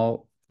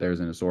small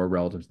therizinosaur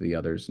relative to the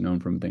others, known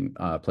from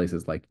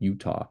places like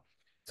Utah.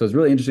 So it's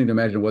really interesting to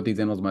imagine what these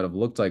animals might have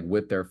looked like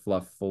with their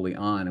fluff fully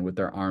on and with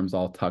their arms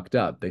all tucked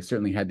up. They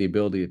certainly had the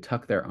ability to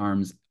tuck their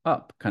arms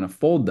up, kind of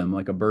fold them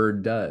like a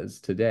bird does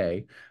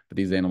today. But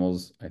these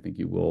animals, I think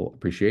you will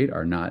appreciate,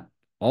 are not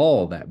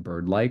all that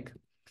bird-like.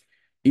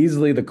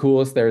 Easily the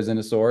coolest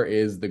therizinosaur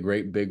is the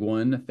great big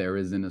one,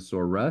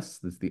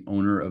 Therizinosaurus. That's the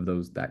owner of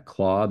that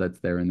claw that's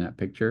there in that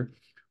picture.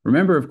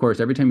 Remember, of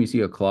course, every time you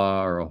see a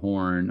claw or a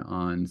horn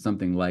on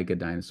something like a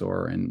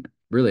dinosaur, and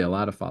really a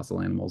lot of fossil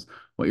animals,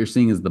 what you're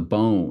seeing is the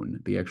bone,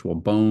 the actual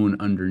bone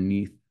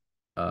underneath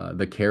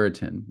the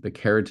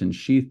keratin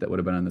sheath that would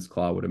have been on this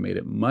claw would have made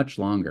it much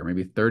longer,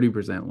 maybe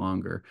 30%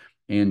 longer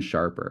and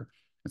sharper.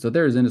 And so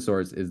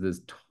Therizinosaurus is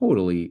this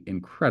totally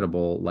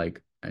incredible,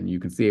 like, and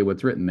you can see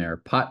what's written there,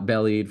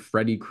 pot-bellied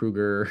Freddy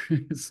Krueger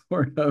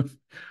sort of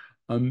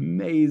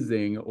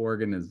amazing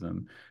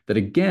organism that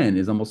again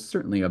is almost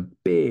certainly a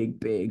big,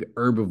 big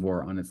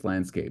herbivore on its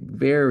landscape,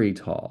 very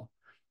tall.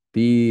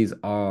 These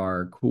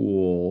are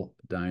cool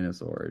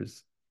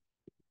dinosaurs.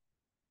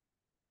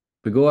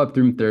 If we go up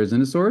through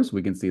Therizinosaurs,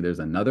 we can see there's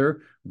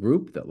another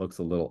group that looks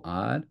a little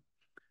odd.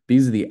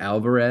 These are the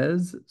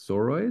Alvarez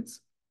sauroids.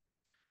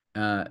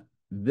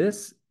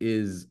 This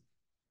is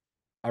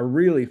a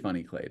really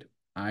funny clade.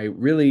 I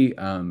really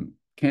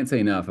can't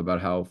say enough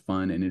about how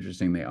fun and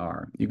interesting they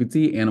are. You can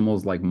see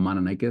animals like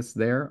Mononychus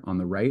there on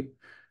the right.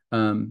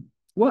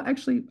 Well,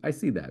 actually, I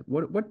see that.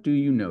 What do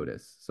you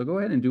notice? So go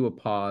ahead and do a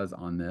pause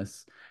on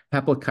this.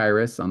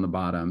 Haplachyrus on the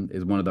bottom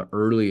is one of the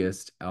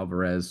earliest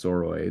Alvarez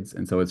sauroids,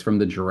 and so it's from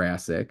the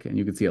Jurassic, and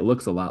you can see it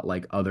looks a lot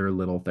like other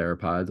little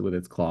theropods with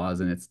its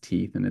claws and its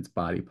teeth and its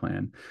body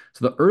plan.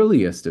 So the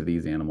earliest of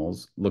these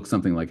animals looks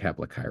something like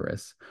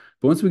Haplachyrus.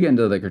 But once we get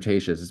into the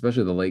Cretaceous,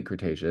 especially the late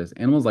Cretaceous,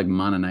 animals like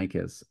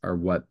Mononychus are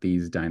what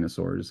these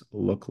dinosaurs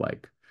look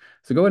like.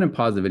 So go ahead and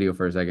pause the video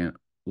for a second.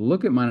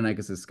 Look at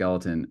Mononychus'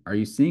 skeleton. Are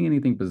you seeing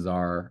anything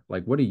bizarre?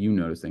 Like, what are you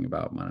noticing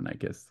about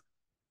Mononychus?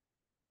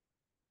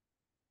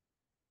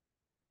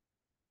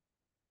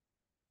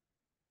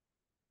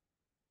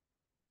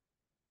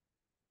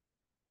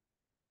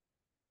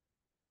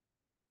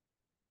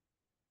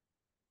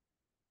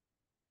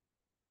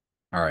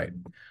 All right.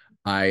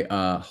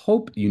 I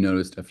hope you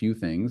noticed a few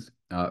things.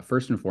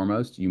 First and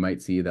foremost, you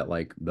might see that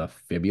like the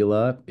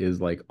fibula is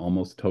like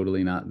almost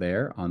totally not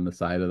there on the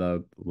side of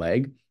the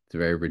leg. It's a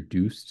very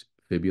reduced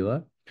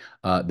fibula.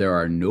 There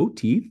are no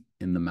teeth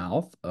in the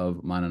mouth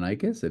of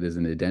Mononychus. It is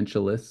an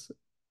edentulous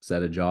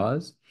set of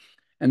jaws.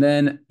 And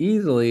then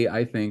easily,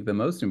 I think the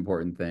most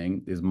important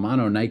thing is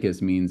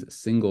Mononychus means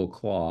single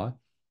claw.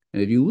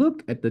 And if you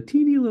look at the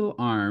teeny little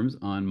arms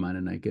on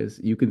Mononychus,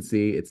 you can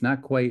see it's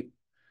not quite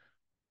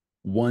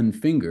one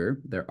finger.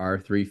 There are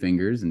three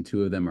fingers, and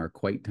two of them are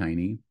quite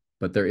tiny,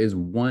 but there is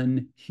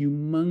one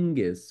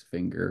humongous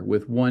finger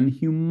with one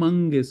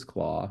humongous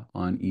claw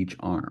on each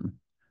arm.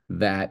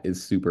 That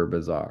is super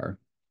bizarre.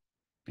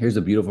 Here's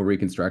a beautiful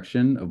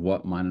reconstruction of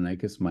what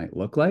Mononychus might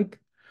look like.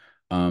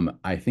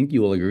 I think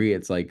you will agree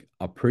it's like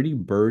a pretty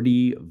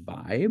birdy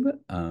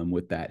vibe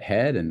with that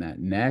head and that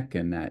neck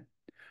and that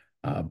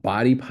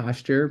body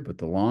posture, but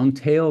the long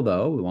tail,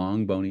 though,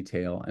 long bony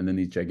tail, and then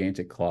these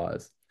gigantic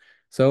claws.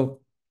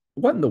 So,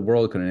 what in the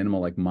world could an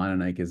animal like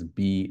Mononychus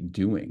be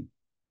doing?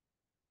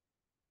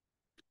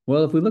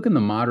 Well, if we look in the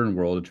modern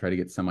world to try to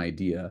get some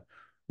idea,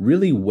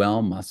 really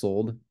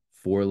well-muscled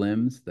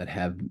forelimbs that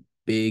have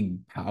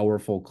big,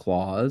 powerful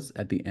claws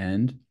at the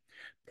end,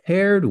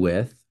 paired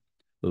with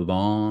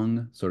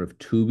long, sort of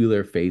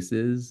tubular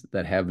faces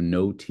that have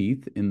no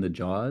teeth in the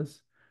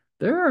jaws.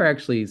 There are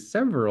actually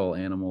several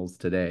animals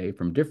today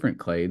from different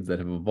clades that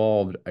have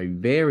evolved a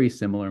very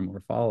similar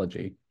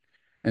morphology.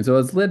 And so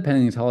it's led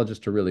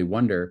paleontologists to really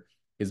wonder,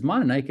 is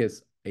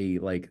Mononicus a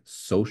like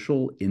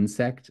social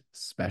insect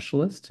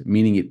specialist,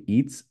 meaning it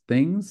eats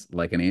things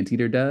like an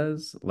anteater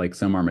does, like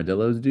some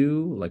armadillos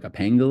do, like a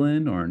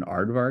pangolin or an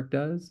aardvark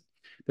does?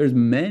 There's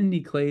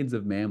many clades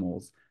of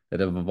mammals that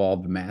have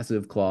evolved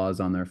massive claws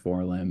on their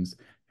forelimbs,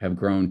 have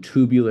grown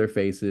tubular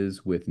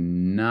faces with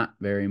not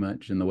very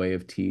much in the way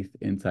of teeth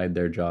inside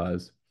their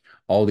jaws.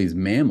 All these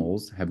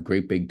mammals have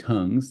great big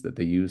tongues that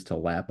they use to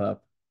lap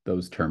up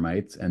those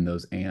termites and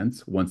those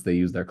ants once they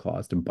use their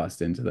claws to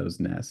bust into those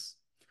nests.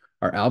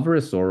 Are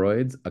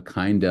alvarezsauroids a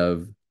kind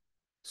of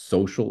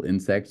social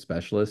insect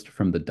specialist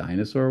from the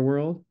dinosaur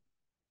world?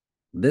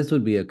 This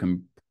would be a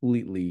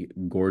completely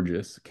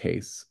gorgeous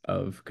case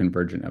of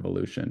convergent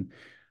evolution.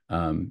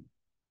 Um,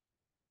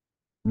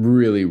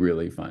 Really,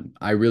 really fun.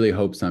 I really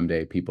hope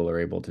someday people are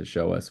able to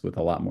show us with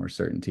a lot more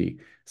certainty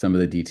some of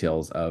the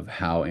details of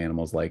how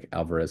animals like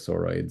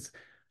alvarezsauroids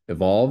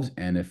evolved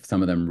and if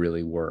some of them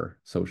really were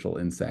social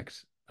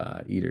insect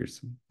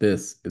eaters.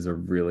 This is a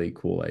really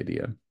cool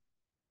idea.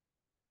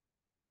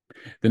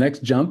 The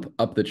next jump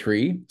up the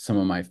tree, some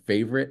of my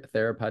favorite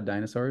theropod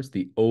dinosaurs,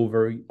 the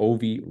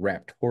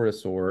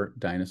Oviraptorosaur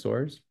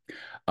dinosaurs.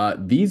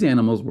 These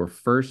animals were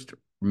first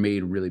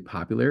made really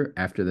popular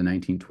after the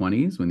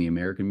 1920s when the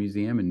American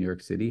Museum in New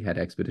York City had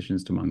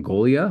expeditions to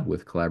Mongolia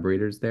with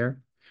collaborators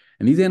there.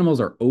 And these animals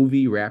are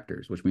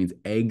oviraptors, which means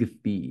egg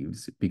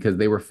thieves, because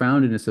they were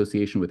found in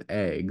association with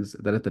eggs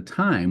that at the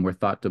time were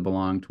thought to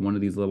belong to one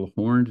of these little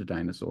horned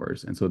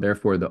dinosaurs. And so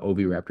therefore the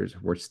oviraptors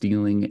were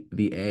stealing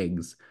the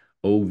eggs,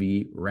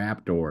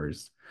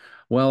 oviraptors.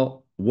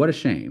 Well, what a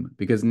shame,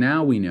 because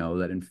now we know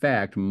that in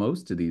fact,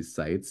 most of these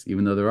sites,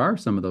 even though there are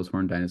some of those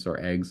horned dinosaur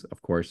eggs, of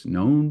course,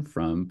 known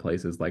from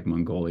places like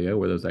Mongolia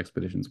where those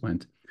expeditions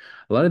went,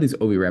 a lot of these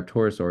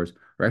oviraptorosaurs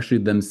are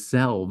actually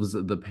themselves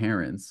the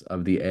parents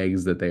of the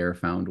eggs that they are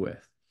found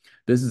with.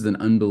 This is an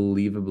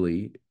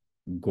unbelievably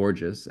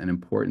gorgeous and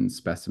important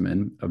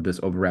specimen of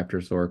this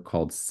oviraptorosaur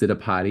called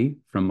Psittapodi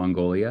from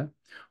Mongolia.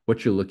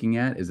 What you're looking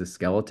at is a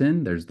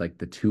skeleton. There's like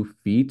the 2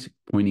 feet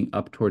pointing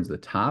up towards the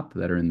top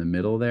that are in the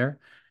middle there.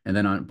 And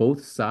then on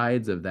both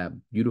sides of that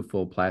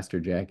beautiful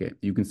plaster jacket,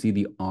 you can see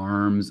the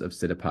arms of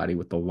Psittapodi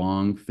with the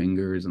long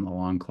fingers and the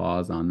long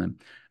claws on them.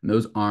 And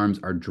those arms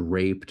are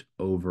draped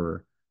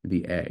over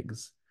the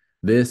eggs.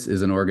 This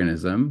is an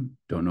organism,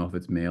 don't know if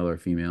it's male or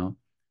female,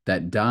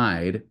 that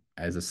died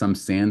as some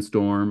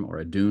sandstorm or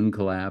a dune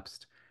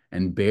collapsed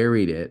and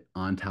buried it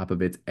on top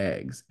of its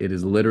eggs. It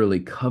is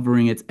literally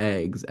covering its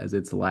eggs as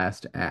its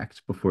last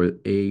act before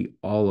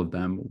all of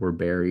them were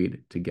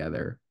buried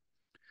together.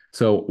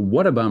 So,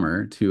 what a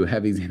bummer to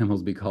have these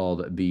animals be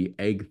called the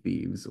egg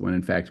thieves, when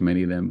in fact,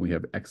 many of them, we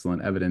have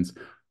excellent evidence,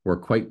 were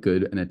quite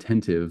good and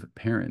attentive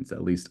parents,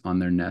 at least on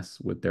their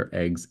nests with their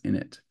eggs in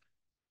it.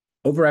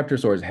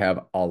 Oviraptorosaurs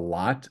have a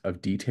lot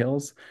of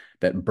details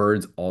that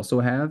birds also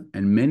have,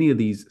 and many of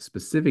these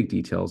specific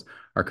details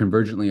are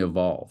convergently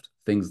evolved.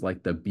 Things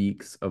like the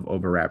beaks of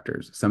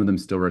oviraptors. Some of them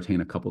still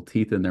retain a couple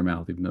teeth in their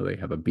mouth, even though they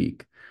have a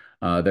beak.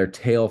 Their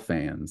tail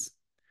fans.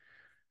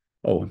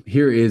 Oh,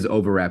 here is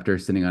Oviraptor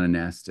sitting on a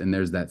nest, and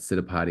there's that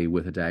Psittapodi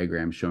with a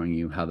diagram showing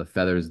you how the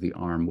feathers of the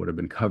arm would have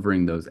been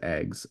covering those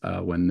eggs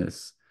when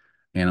this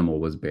animal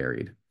was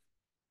buried.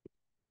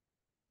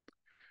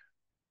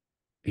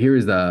 Here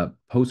is the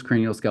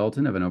postcranial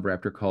skeleton of an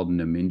oviraptor called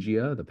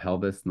Nemingia, the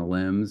pelvis and the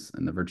limbs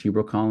and the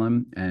vertebral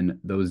column. And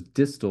those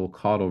distal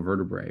caudal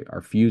vertebrae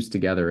are fused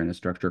together in a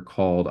structure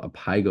called a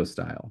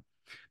pygostyle.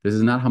 This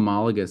is not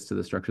homologous to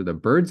the structure that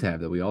birds have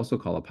that we also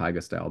call a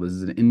pygostyle. This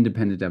is an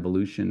independent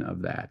evolution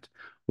of that.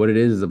 What it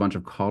is a bunch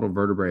of caudal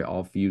vertebrae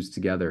all fused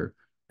together.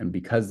 And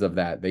because of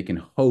that, they can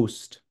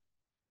host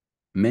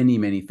many,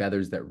 many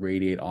feathers that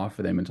radiate off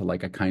of them into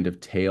like a kind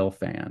of tail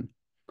fan.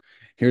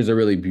 Here's a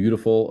really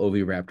beautiful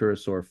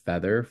Oviraptorosaur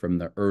feather from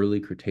the early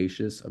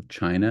Cretaceous of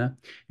China.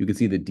 You can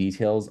see the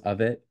details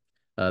of it,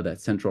 that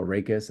central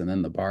rachis and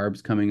then the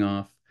barbs coming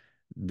off.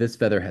 This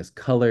feather has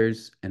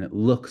colors and it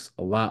looks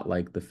a lot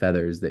like the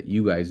feathers that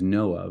you guys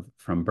know of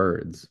from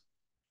birds.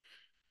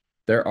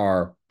 There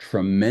are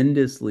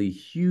tremendously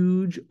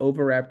huge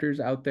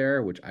oviraptors out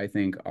there, which I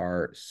think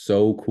are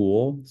so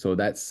cool. So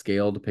that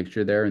scaled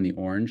picture there in the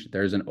orange,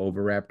 there's an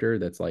oviraptor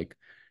that's like,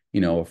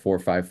 a 4 or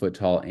 5 foot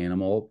tall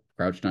animal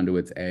crouched onto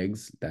its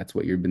eggs. That's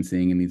what you've been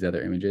seeing in these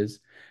other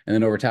images. And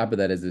then over top of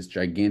that is this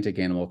gigantic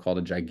animal called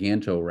a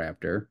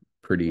gigantoraptor.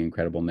 Pretty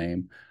incredible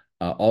name.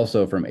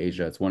 Also from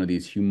Asia. It's one of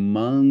these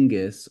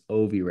humongous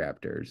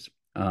oviraptors.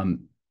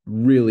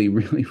 Really,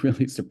 really,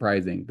 really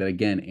surprising that,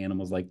 again,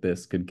 animals like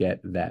this could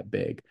get that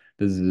big.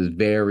 This is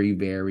very,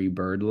 very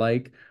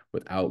bird-like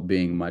without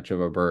being much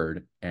of a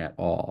bird at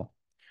all.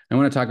 I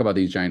want to talk about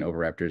these giant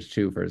oviraptors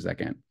too for a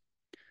second.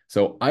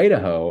 So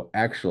Idaho,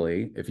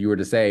 actually, if you were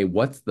to say,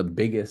 what's the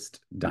biggest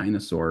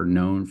dinosaur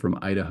known from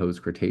Idaho's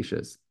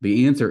Cretaceous?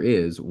 The answer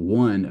is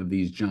one of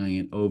these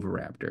giant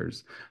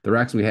oviraptors. The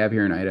rocks we have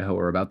here in Idaho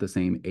are about the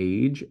same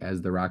age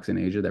as the rocks in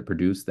Asia that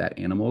produce that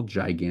animal,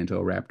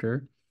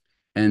 Gigantoraptor.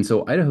 And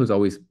so Idaho's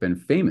always been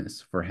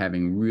famous for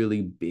having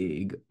really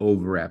big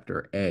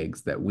oviraptor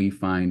eggs that we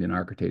find in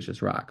our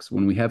Cretaceous rocks.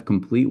 When we have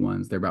complete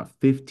ones, they're about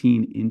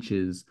 15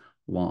 inches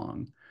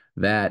long.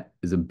 That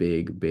is a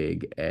big,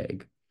 big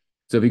egg.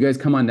 So if you guys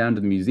come on down to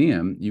the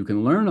museum, you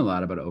can learn a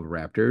lot about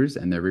oviraptors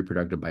and their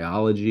reproductive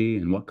biology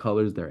and what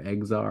colors their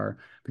eggs are,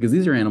 because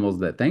these are animals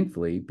that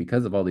thankfully,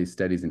 because of all these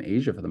studies in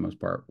Asia for the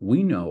most part,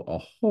 we know a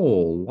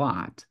whole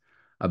lot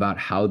about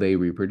how they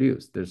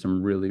reproduce. There's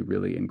some really,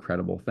 really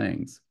incredible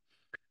things.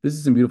 This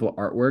is some beautiful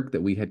artwork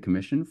that we had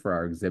commissioned for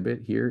our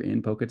exhibit here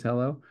in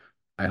Pocatello.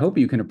 I hope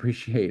you can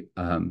appreciate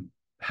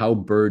how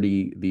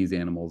birdy these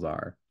animals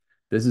are.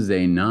 This is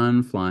a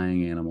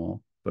non-flying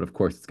animal, but of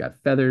course it's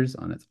got feathers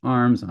on its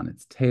arms, on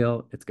its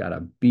tail. It's got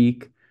a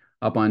beak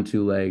up on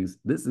two legs.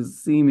 This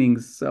is seeming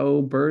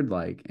so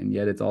bird-like, and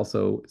yet it's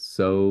also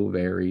so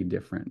very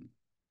different.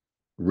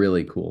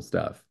 Really cool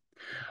stuff.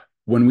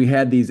 When we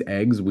had these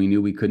eggs, we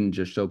knew we couldn't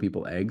just show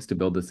people eggs to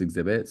build this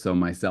exhibit. So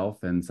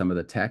myself and some of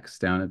the techs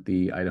down at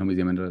the Idaho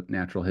Museum of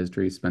Natural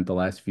History spent the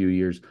last few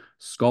years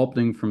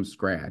sculpting from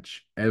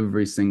scratch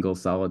every single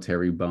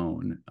solitary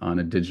bone on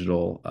a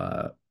digital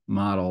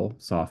model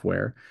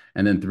software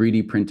and then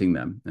 3D printing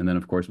them. And then,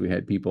 of course, we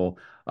had people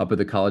up at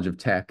the College of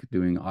Tech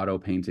doing auto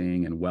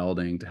painting and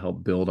welding to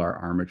help build our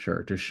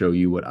armature to show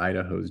you what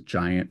Idaho's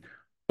giant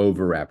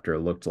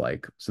oviraptor looked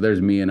like. So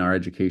there's me and our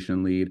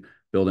education lead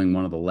building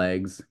one of the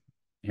legs.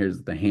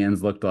 Here's the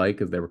hands looked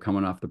like as they were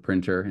coming off the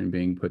printer and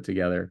being put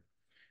together.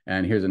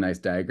 And here's a nice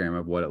diagram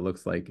of what it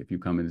looks like if you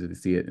come in to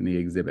see it in the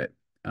exhibit.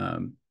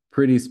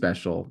 Pretty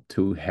special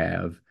to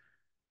have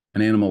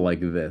an animal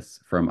like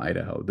this from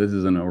Idaho. This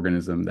is an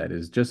organism that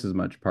is just as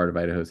much part of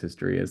Idaho's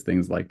history as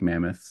things like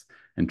mammoths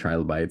and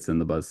trilobites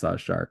and the buzzsaw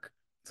shark.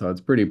 So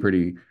it's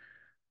pretty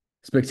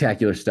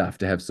spectacular stuff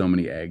to have so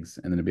many eggs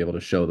and then to be able to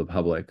show the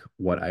public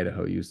what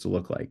Idaho used to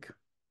look like.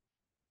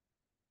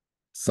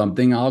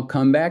 Something I'll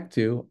come back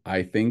to.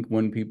 I think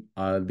when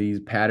people these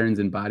patterns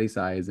in body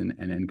size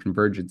and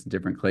convergence in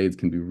different clades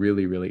can be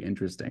really, really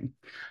interesting.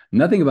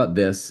 Nothing about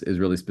this is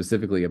really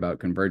specifically about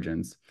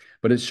convergence,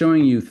 but it's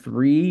showing you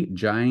three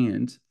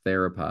giant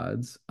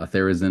theropods, a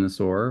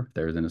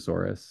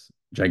Therizinosaurus,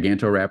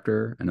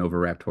 Gigantoraptor, an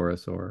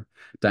Oviraptorosaur,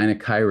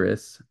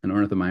 Dinocyrus, an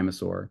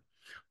Ornithomimosaur.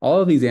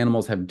 All of these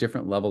animals have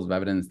different levels of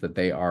evidence that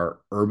they are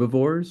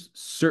herbivores,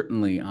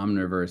 certainly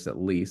omnivorous at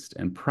least,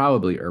 and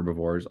probably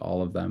herbivores,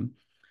 all of them.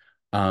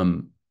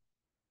 Um,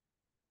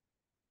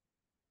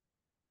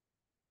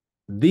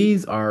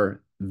 these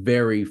are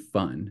very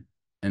fun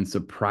and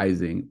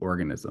surprising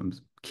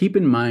organisms. Keep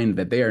in mind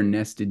that they are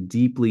nested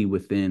deeply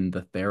within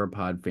the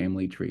theropod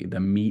family tree, the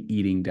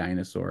meat-eating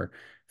dinosaur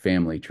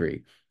family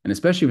tree. And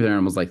especially with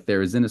animals like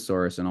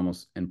Therizinosaurus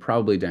and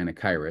probably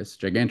Dinocyrus,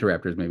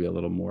 Gigantoraptors maybe a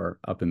little more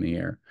up in the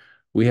air.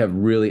 We have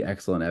really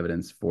excellent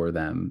evidence for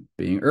them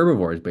being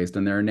herbivores based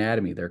on their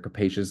anatomy, their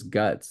capacious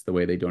guts, the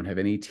way they don't have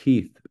any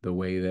teeth, the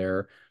way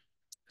their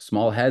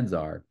small heads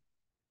are.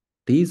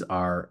 These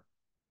are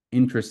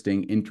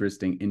interesting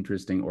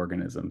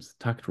organisms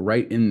tucked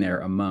right in there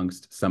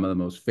amongst some of the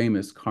most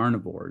famous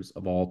carnivores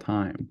of all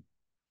time.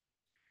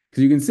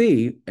 Because you can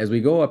see, as we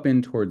go up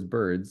in towards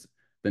birds,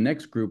 the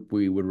next group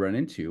we would run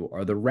into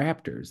are the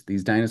raptors,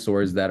 these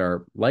dinosaurs that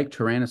are like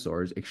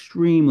tyrannosaurs,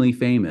 extremely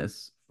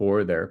famous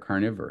for their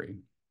carnivory.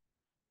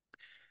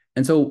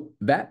 And so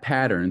that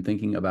pattern,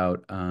 thinking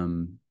about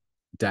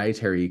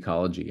dietary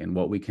ecology and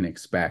what we can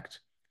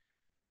expect,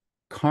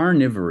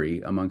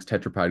 carnivory amongst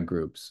tetrapod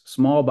groups,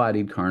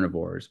 small-bodied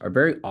carnivores, are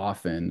very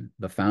often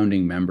the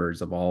founding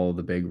members of all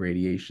the big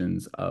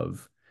radiations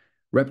of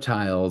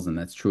reptiles, and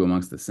that's true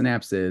amongst the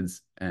synapsids,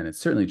 and it's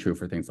certainly true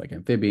for things like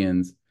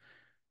amphibians.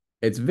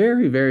 It's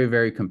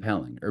very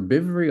compelling.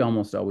 Herbivory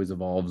almost always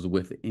evolves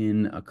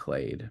within a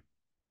clade.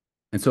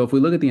 And so if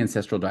we look at the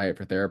ancestral diet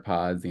for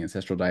theropods, the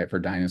ancestral diet for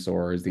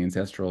dinosaurs, the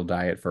ancestral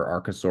diet for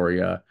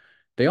Archosauria,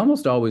 they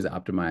almost always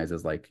optimize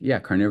as like, yeah,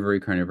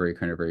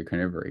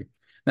 carnivory.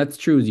 That's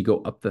true as you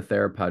go up the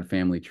theropod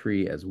family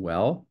tree as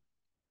well.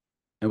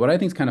 And what I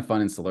think is kind of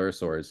fun in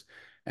Coelurosaurs,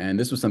 and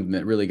this was something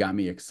that really got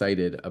me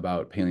excited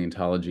about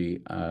paleontology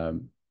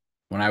when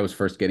I was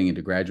first getting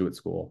into graduate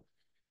school,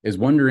 is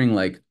wondering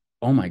like,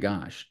 oh my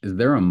gosh, is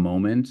there a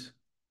moment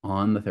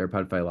on the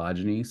theropod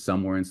phylogeny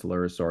somewhere in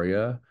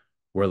Coelurosauria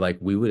where like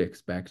we would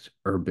expect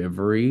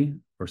herbivory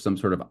or some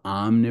sort of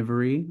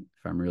omnivory,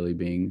 if I'm really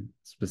being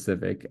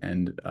specific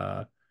and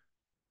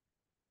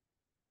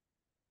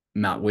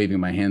not waving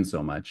my hand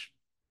so much,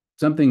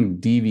 something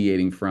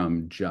deviating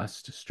from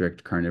just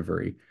strict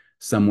carnivory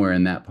somewhere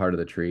in that part of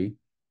the tree.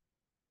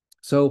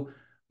 So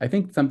I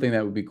think something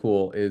that would be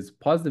cool is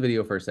pause the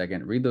video for a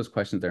second, read those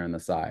questions there on the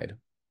side.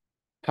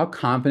 How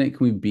confident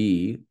can we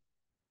be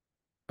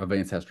of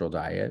ancestral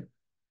diet?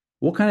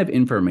 What kind of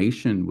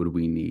information would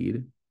we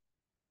need?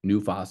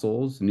 new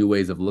fossils, new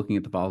ways of looking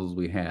at the fossils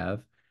we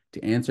have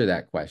to answer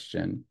that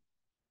question.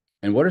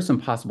 And what are some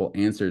possible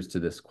answers to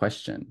this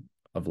question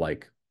of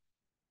like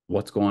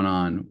what's going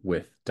on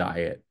with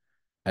diet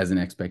as an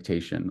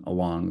expectation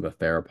along the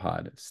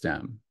theropod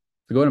stem?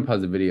 So go ahead and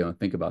pause the video and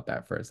think about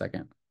that for a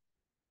second.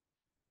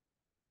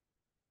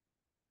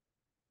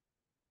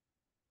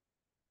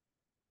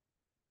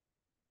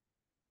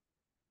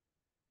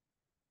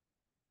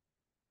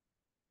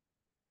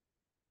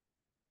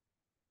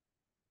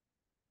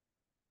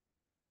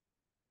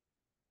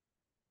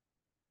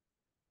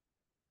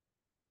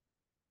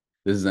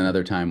 This is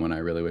another time when I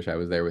really wish I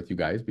was there with you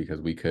guys because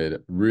we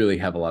could really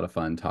have a lot of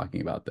fun talking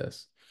about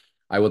this.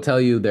 I will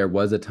tell you, there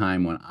was a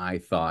time when I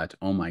thought,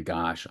 oh my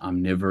gosh,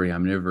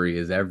 omnivory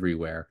is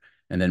everywhere.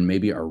 And then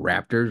maybe our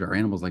raptors, our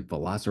animals like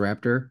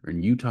Velociraptor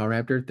and Utah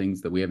Raptor,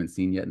 things that we haven't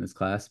seen yet in this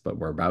class, but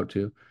we're about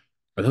to.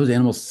 Are those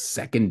animals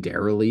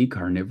secondarily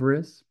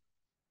carnivorous?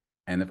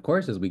 And of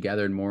course, as we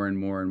gathered more and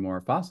more and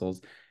more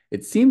fossils,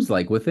 it seems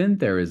like within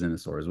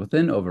therizinosaurs,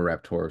 within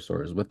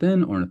oviraptorosaurs,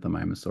 within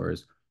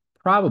ornithomimosaurs,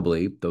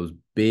 probably those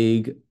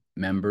big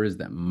members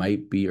that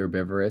might be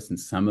herbivorous and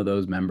some of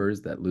those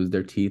members that lose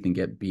their teeth and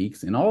get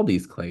beaks and all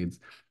these clades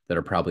that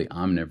are probably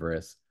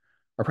omnivorous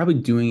are probably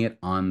doing it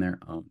on their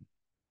own,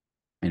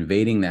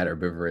 invading that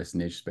herbivorous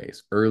niche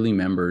space. Early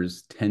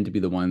members tend to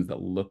be the ones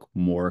that look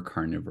more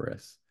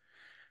carnivorous.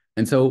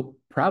 And so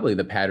probably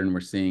the pattern we're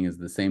seeing is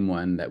the same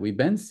one that we've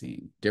been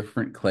seeing,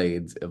 different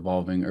clades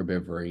evolving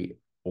herbivory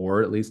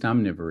or at least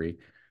omnivory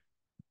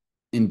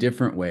in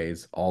different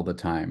ways all the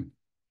time.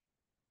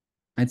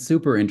 It's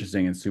super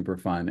interesting and super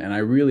fun. And I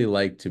really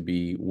like to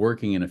be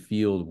working in a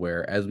field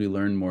where as we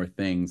learn more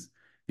things,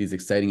 these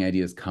exciting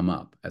ideas come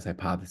up as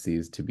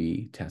hypotheses to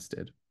be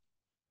tested.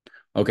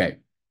 Okay,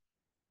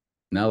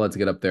 now let's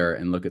get up there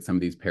and look at some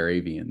of these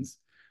paravians,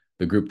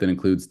 the group that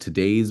includes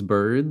today's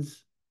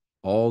birds,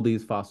 all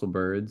these fossil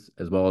birds,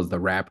 as well as the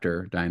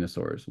raptor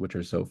dinosaurs, which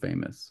are so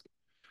famous.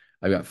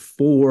 I've got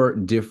 4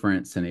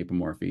 different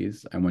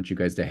synapomorphies I want you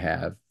guys to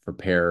have for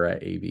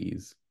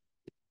para-AVs.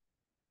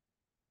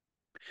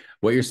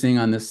 What you're seeing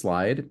on this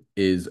slide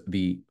is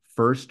the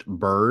first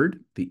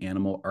bird, the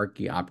animal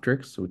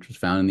Archaeopteryx, which was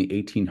found in the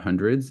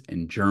 1800s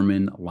in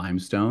German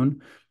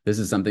limestone. This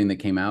is something that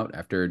came out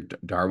after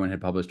Darwin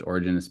had published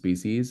Origin of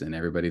Species, and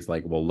everybody's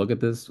like, well, look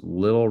at this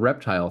little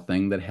reptile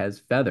thing that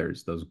has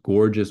feathers, those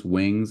gorgeous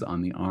wings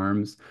on the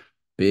arms,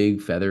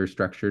 big feather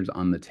structures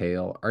on the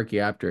tail.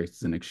 Archaeopteryx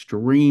is an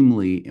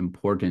extremely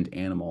important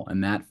animal,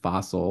 and that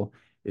fossil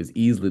is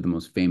easily the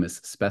most famous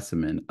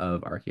specimen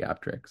of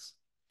Archaeopteryx.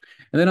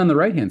 And then on the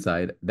right-hand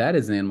side, that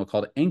is an animal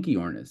called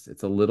Anchiornis.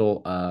 It's a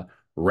little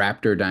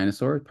raptor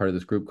dinosaur, part of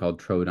this group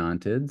called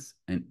Troodontids.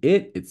 And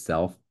it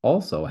itself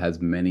also has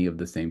many of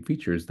the same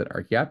features that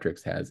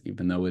Archaeopteryx has,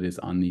 even though it is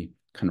on the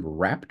kind of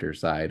raptor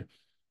side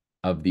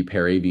of the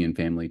Paravian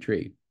family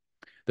tree.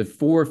 The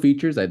 4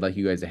 features I'd like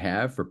you guys to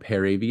have for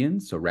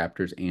Paravians, so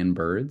raptors and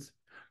birds,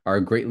 are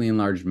a greatly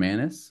enlarged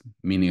manus,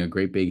 meaning a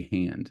great big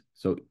hand.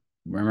 So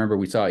remember,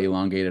 we saw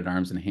elongated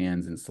arms and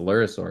hands in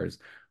Coelurosaurs.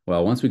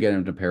 Well, once we get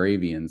into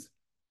Paravians,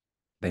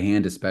 the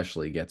hand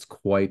especially gets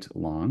quite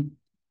long.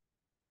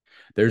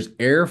 There's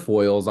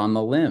airfoils on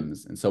the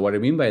limbs. And so what I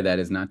mean by that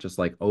is not just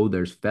like, oh,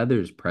 there's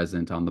feathers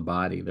present on the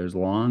body. There's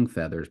long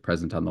feathers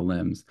present on the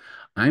limbs.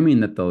 I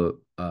mean that the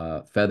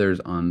feathers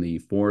on the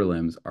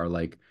forelimbs are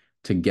like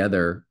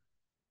together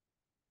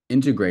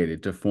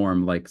integrated to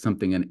form like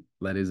something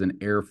that is an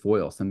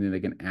airfoil, something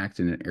that can act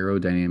in an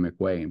aerodynamic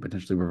way and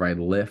potentially provide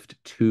lift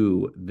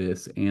to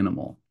this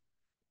animal.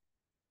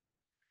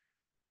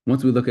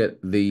 Once we look at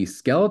the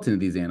skeleton of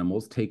these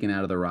animals taken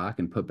out of the rock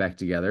and put back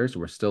together, so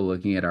we're still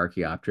looking at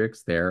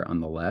Archaeopteryx there on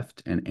the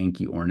left and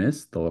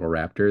Anchiornis, the little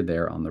raptor,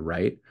 there on the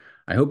right.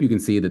 I hope you can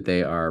see that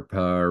they are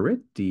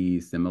pretty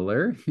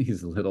similar,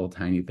 these little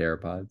tiny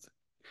theropods.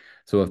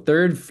 So a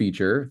third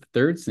feature,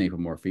 third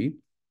synapomorphy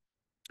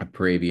of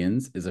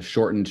Paravians is a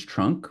shortened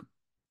trunk.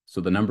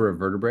 So the number of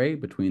vertebrae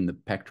between the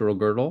pectoral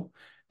girdle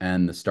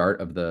and the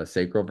start of the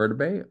sacral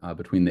vertebrae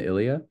between the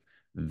ilia,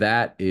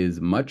 that is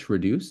much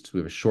reduced.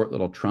 We have a short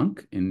little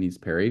trunk in these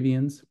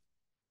Paravians.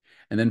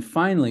 And then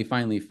finally,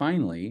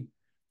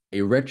 a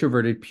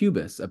retroverted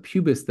pubis, a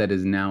pubis that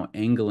is now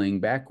angling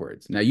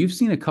backwards. Now, you've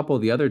seen a couple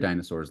of the other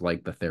dinosaurs,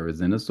 like the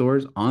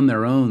therizinosaurs, on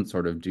their own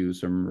sort of do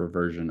some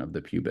reversion of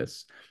the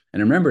pubis.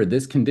 And remember,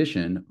 this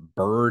condition,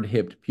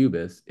 bird-hipped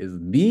pubis, is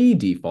the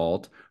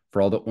default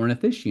for all the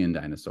ornithischian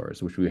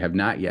dinosaurs, which we have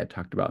not yet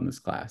talked about in this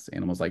class,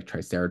 animals like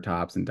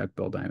Triceratops and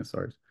duck-billed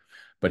dinosaurs.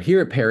 But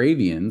here at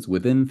Paravians,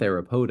 within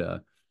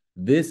Theropoda,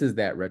 this is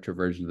that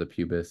retroversion of the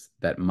pubis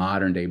that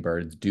modern day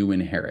birds do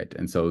inherit.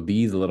 And so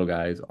these little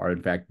guys are,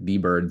 in fact, the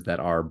birds that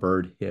are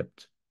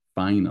bird-hipped,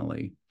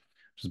 finally,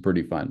 which is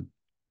pretty fun.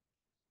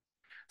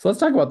 So let's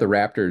talk about the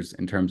raptors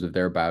in terms of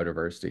their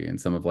biodiversity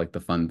and some of like the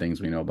fun things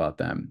we know about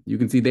them. You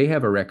can see they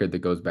have a record that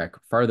goes back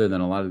farther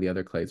than a lot of the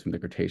other clades from the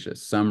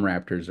Cretaceous. Some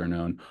raptors are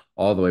known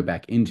all the way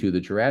back into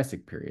the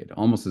Jurassic period,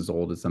 almost as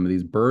old as some of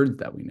these birds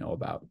that we know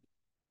about.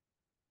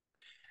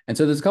 And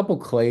so there's a couple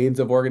clades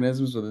of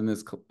organisms within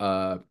this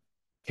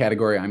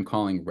category I'm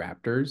calling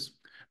raptors.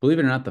 Believe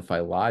it or not, the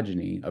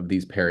phylogeny of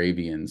these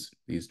paravians,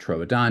 these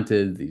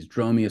troodontids, these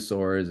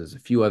dromaeosaurs, there's a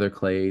few other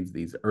clades,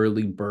 these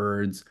early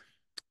birds,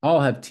 all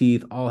have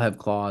teeth, all have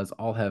claws,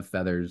 all have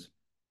feathers.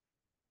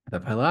 The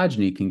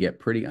phylogeny can get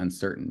pretty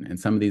uncertain, and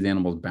some of these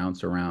animals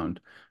bounce around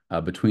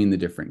between the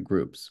different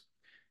groups.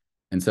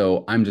 And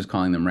so I'm just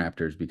calling them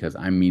raptors because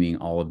I'm meaning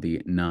all of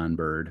the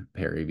non-bird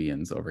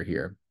paravians over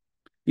here.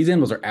 These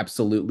animals are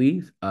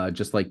absolutely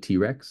just like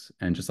T-Rex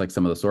and just like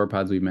some of the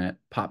sauropods we met,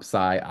 pop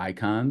sci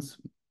icons.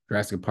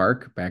 Jurassic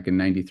Park back in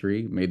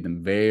 93 made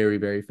them very,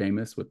 very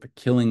famous with the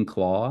killing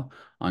claw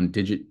on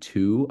digit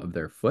 2 of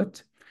their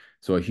foot.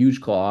 So a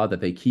huge claw that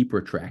they keep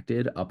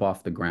retracted up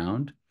off the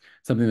ground.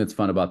 Something that's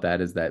fun about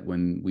that is that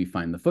when we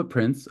find the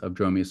footprints of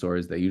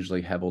dromaeosaurs, they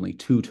usually have only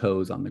 2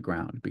 toes on the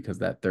ground because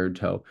that third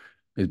toe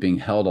is being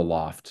held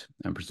aloft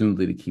and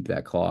presumably to keep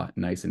that claw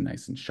nice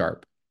and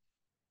sharp.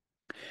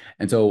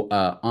 And so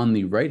on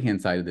the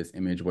right-hand side of this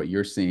image, what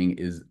you're seeing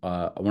is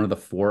one of the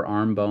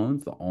forearm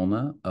bones, the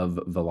ulna of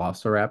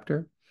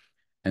Velociraptor.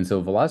 And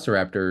so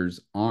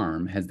Velociraptor's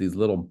arm has these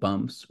little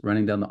bumps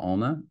running down the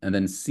ulna, and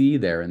then C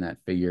there in that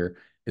figure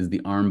is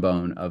the arm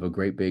bone of a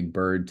great big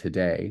bird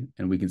today.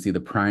 And we can see the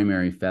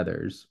primary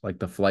feathers, like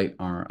the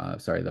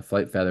the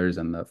flight feathers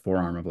and the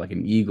forearm of like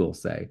an eagle,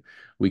 say.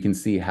 We can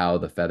see how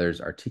the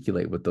feathers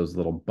articulate with those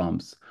little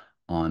bumps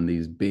on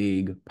these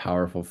big,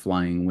 powerful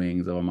flying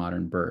wings of a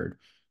modern bird.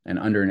 And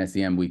under an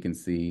SEM, we can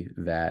see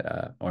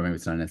that, or maybe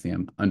it's not an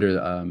SEM, under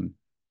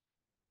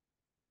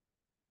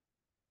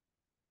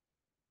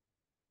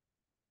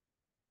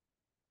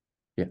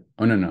yeah.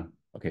 Oh no, no.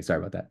 Okay, sorry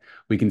about that.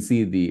 We can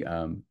see the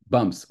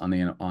bumps on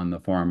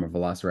the forearm of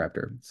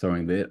Velociraptor,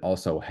 showing that it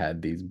also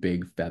had these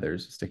big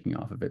feathers sticking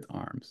off of its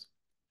arms.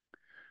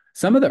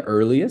 Some of the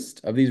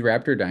earliest of these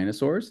raptor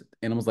dinosaurs,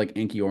 animals like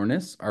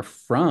Anchiornis, are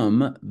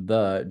from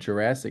the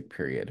Jurassic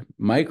period.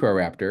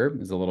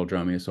 Microraptor is a little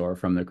dromaeosaur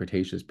from the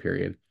Cretaceous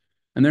period,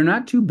 and they're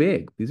not too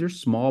big. These are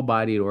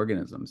small-bodied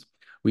organisms.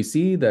 We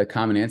see the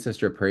common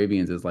ancestor of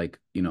paravians as like,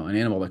 an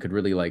animal that could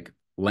really like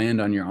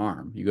land on your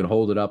arm. You could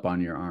hold it up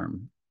on your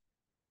arm.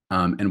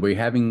 And we're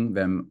having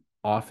them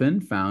often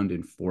found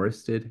in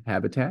forested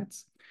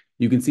habitats.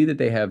 You can see that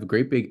they have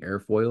great big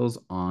airfoils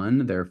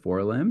on their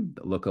forelimb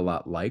that look a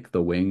lot like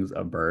the wings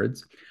of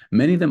birds.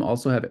 Many of them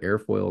also have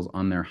airfoils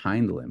on their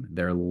hind limb.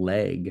 Their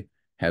leg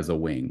has a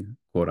wing,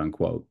 quote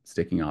unquote,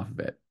 sticking off of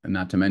it, and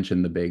not to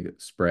mention the big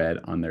spread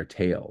on their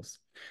tails.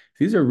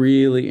 These are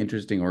really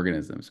interesting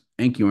organisms.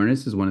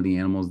 Anchiornis is one of the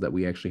animals that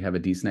we actually have a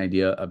decent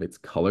idea of its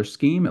color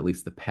scheme, at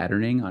least the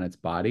patterning on its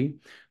body.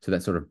 So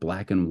that sort of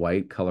black and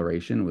white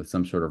coloration with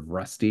some sort of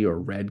rusty or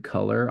red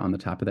color on the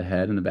top of the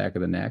head and the back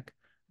of the neck.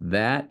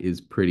 That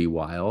is pretty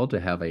wild to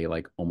have a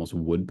like almost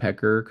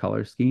woodpecker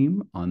color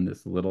scheme on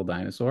this little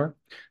dinosaur.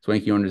 So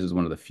Anchiornis is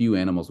one of the few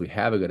animals we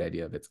have a good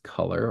idea of its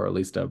color, or at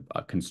least a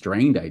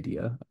constrained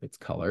idea of its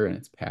color and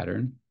its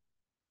pattern.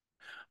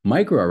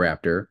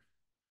 Microraptor,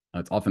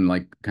 it's often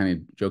like kind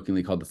of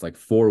jokingly called this like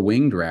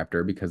four-winged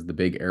raptor because of the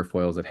big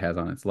airfoils it has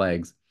on its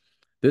legs.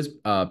 This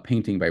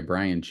painting by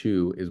Brian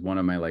Chu is one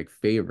of my like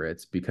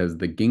favorites because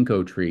the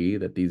ginkgo tree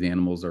that these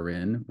animals are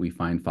in, we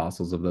find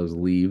fossils of those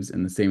leaves.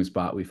 In the same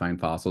spot, we find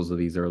fossils of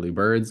these early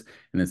birds.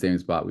 In the same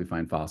spot, we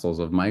find fossils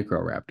of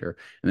Microraptor.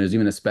 And there's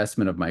even a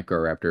specimen of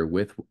Microraptor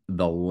with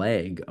the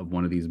leg of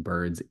one of these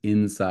birds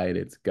inside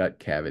its gut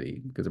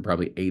cavity because it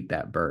probably ate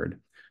that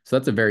bird. So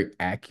that's a very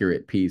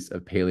accurate piece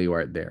of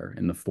paleoart there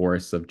in the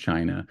forests of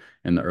China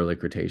in the early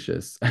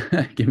Cretaceous,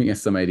 giving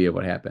us some idea of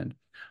what happened.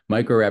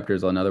 Microraptor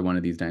is another one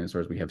of these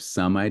dinosaurs. We have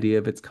some idea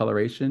of its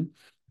coloration.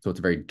 So it's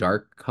a very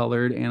dark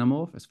colored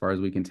animal, as far as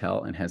we can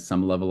tell, and has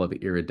some level of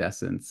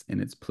iridescence in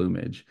its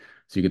plumage.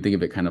 So you can think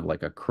of it kind of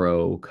like a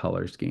crow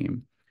color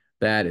scheme.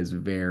 That is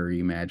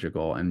very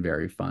magical and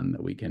very fun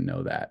that we can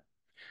know that.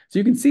 So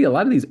you can see a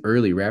lot of these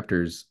early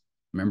raptors,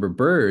 remember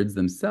birds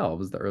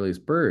themselves, the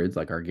earliest birds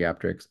like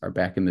Archaeopteryx are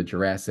back in the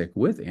Jurassic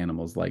with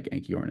animals like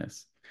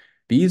Anchiornis.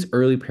 These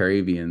early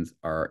paravians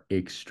are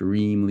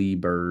extremely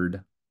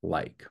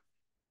bird-like.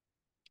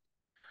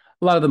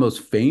 A lot of the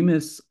most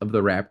famous of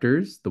the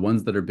raptors, the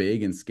ones that are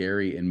big and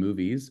scary in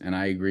movies, and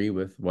I agree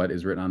with what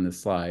is written on this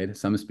slide,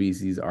 some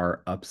species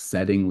are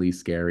upsettingly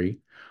scary,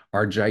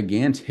 are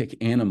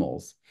gigantic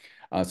animals.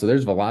 So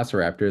there's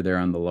Velociraptor there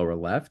on the lower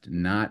left,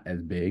 not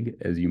as big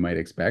as you might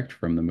expect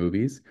from the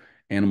movies.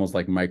 Animals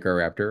like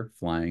Microraptor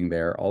flying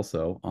there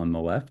also on the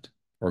left,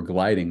 or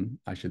gliding,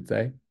 I should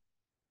say.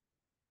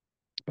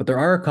 But there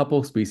are a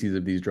couple species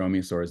of these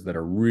dromaeosaurs that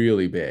are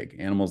really big.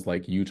 Animals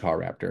like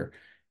Utahraptor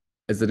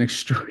is an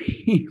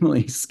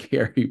extremely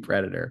scary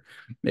predator.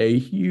 A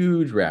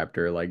huge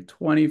raptor, like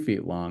 20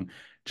 feet long,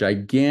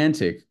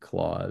 gigantic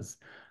claws.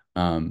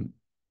 Um,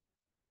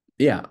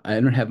 yeah, I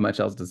don't have much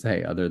else to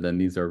say other than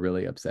these are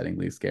really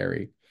upsettingly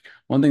scary.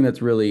 One thing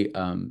that's really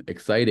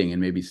exciting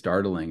and maybe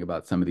startling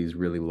about some of these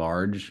really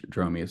large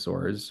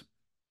dromaeosaurs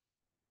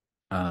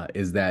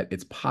is that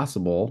it's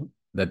possible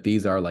that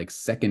these are like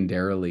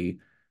secondarily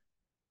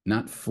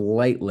not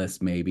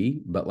flightless maybe,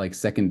 but like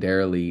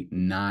secondarily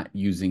not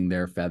using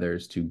their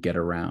feathers to get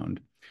around.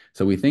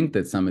 So we think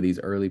that some of these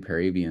early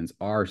paravians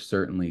are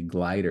certainly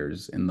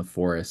gliders in the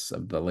forests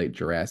of the late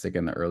Jurassic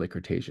and the early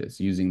Cretaceous,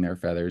 using their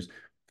feathers to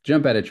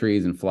jump out of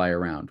trees and fly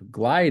around.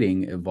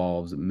 Gliding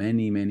evolves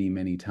many, many,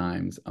 many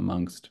times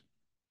amongst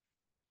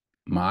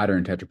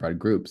modern tetrapod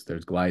groups.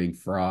 There's gliding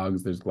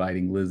frogs, there's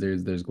gliding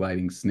lizards, there's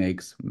gliding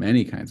snakes,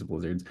 many kinds of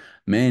lizards,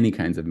 many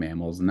kinds of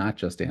mammals, not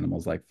just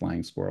animals like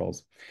flying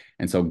squirrels.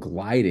 And so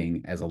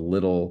gliding as a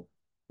little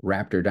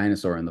raptor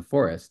dinosaur in the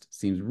forest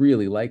seems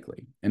really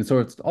likely. And so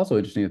it's also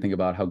interesting to think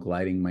about how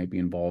gliding might be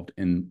involved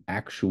in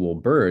actual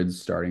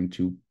birds starting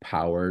to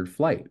powered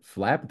flight,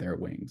 flap their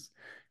wings,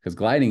 because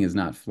gliding is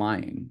not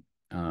flying.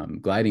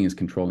 Gliding is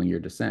controlling your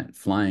descent.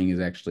 Flying is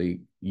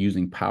actually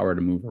using power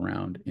to move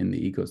around in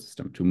the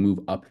ecosystem, to move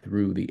up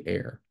through the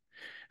air.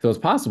 So it's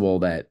possible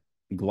that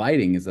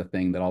gliding is a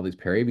thing that all these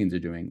paravians are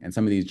doing, and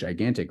some of these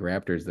gigantic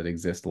raptors that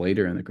exist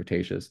later in the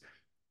Cretaceous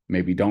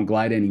maybe don't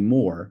glide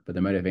anymore, but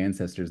they might have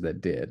ancestors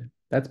that did.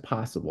 That's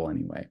possible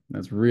anyway.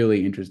 That's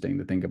really interesting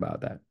to think about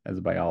that as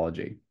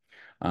biology.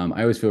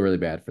 I always feel really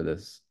bad for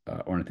this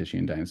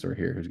ornithischian dinosaur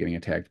here who's getting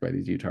attacked by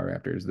these Utah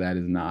raptors. That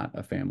is not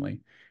a family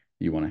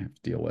you want to have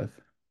to deal with.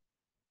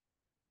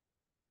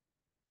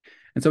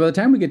 And so by the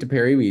time we get to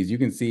Paraves, you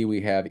can see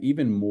we have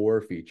even more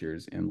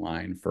features in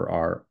line for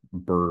our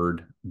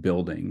bird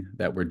building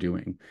that we're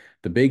doing.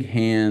 The big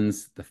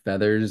hands, the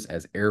feathers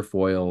as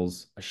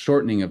airfoils, a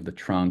shortening of the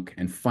trunk,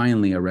 and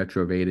finally a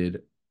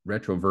retroverted,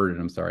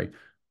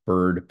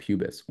 bird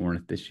pubis,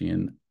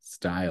 ornithischian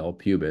style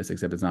pubis,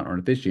 except it's not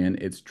ornithischian,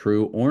 it's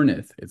true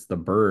ornith. It's the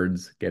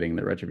birds getting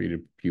the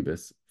retroverted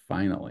pubis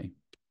finally.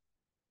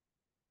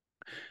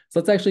 So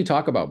let's actually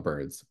talk about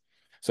birds.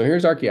 So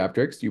here's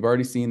Archaeopteryx. You've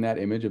already seen that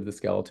image of the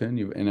skeleton.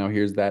 And now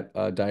here's that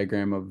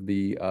diagram of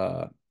the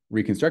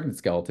reconstructed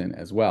skeleton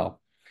as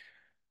well.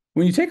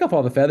 When you take off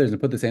all the feathers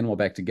and put this animal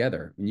back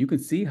together, you can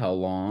see how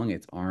long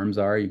its arms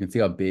are. You can see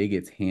how big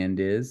its hand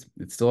is.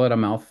 It's still got a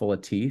mouthful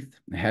of teeth.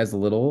 It has a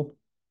little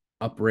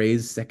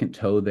upraised second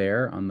toe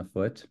there on the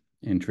foot.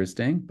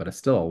 Interesting, but it's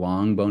still a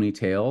long bony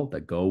tail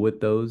that go with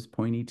those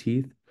pointy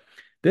teeth.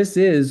 This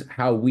is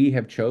how we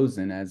have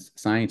chosen as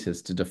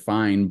scientists to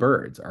define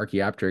birds.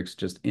 Archaeopteryx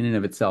just in and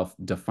of itself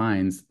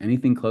defines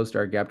anything close to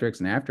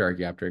Archaeopteryx and after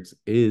Archaeopteryx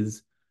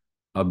is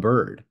a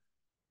bird.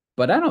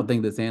 But I don't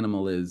think this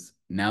animal is,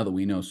 now that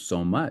we know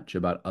so much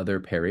about other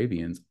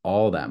paravians,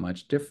 all that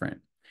much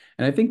different.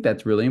 And I think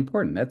that's really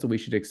important. That's what we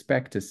should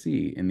expect to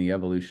see in the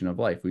evolution of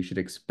life. We should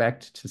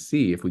expect to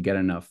see, if we get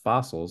enough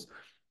fossils,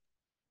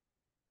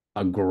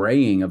 a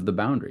graying of the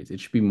boundaries. It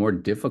should be more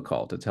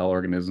difficult to tell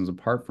organisms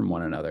apart from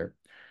one another.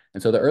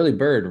 And so the early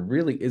bird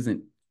really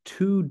isn't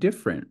too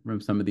different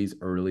from some of these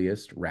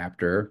earliest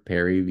raptor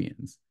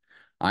paravians.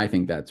 I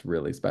think that's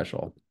really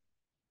special.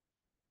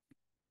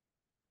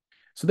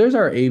 So there's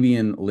our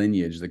avian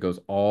lineage that goes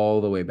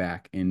all the way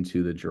back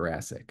into the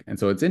Jurassic. And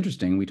so it's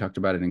interesting, we talked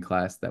about it in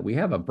class, that we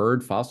have a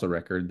bird fossil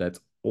record that's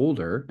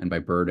older, and by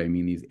bird I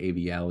mean these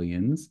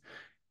avialians,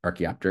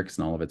 Archaeopteryx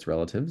and all of its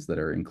relatives that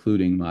are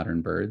including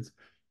modern birds,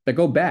 that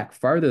go back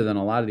farther than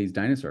a lot of these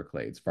dinosaur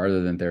clades,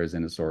 farther than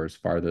therizinosaurs,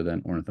 farther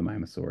than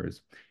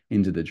ornithomimosaurs,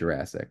 into the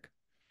Jurassic.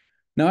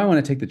 Now I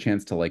want to take the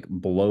chance to like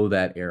blow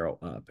that arrow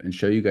up and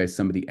show you guys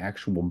some of the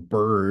actual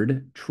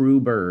bird, true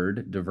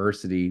bird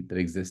diversity that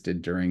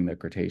existed during the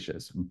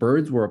Cretaceous.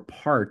 Birds were a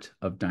part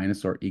of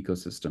dinosaur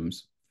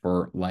ecosystems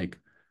for like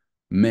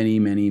many,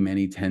 many,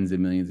 many tens of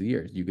millions of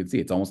years. You can see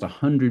it's almost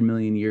 100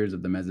 million years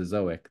of the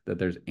Mesozoic that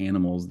there's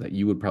animals that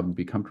you would probably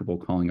be comfortable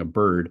calling a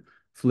bird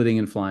flitting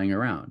and flying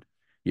around.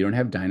 You don't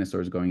have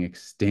dinosaurs going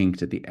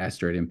extinct at the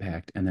asteroid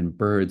impact, and then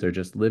birds are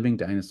just living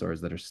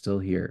dinosaurs that are still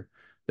here.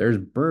 There's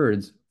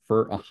birds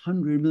for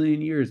 100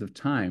 million years of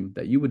time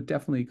that you would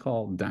definitely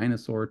call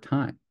dinosaur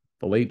time,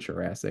 the late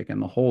Jurassic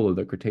and the whole of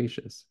the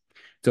Cretaceous.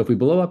 So if we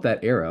blow up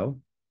that arrow,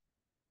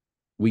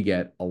 we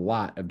get a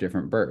lot of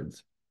different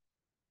birds.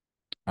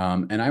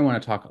 And I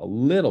want to talk a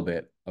little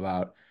bit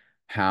about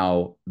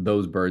how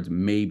those birds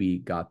maybe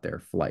got their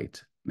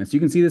flight. And so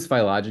you can see this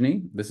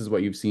phylogeny. This is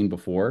what you've seen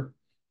before.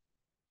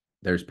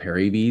 There's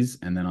paraves,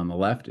 and then on the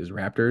left is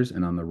raptors,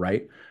 and on the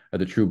right are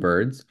the true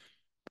birds.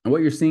 And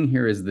what you're seeing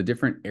here is the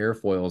different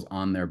airfoils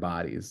on their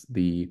bodies.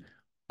 The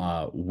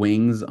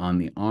wings on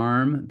the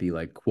arm, the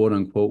like quote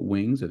unquote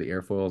wings, or the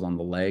airfoils on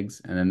the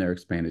legs, and then their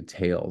expanded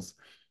tails.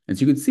 And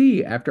so you can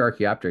see after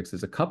Archaeopteryx,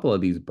 there's a couple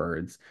of these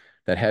birds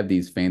that have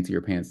these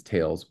fancier pants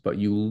tails, but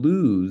you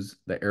lose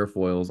the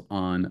airfoils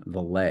on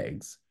the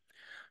legs.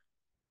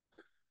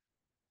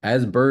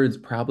 As birds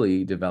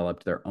probably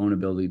developed their own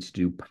ability to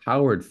do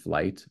powered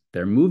flight,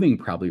 they're moving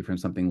probably from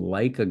something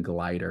like a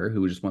glider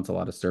who just wants a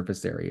lot of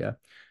surface area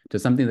to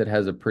something that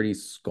has a pretty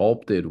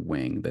sculpted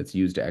wing that's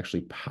used to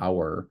actually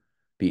power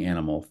the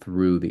animal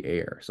through the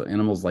air. So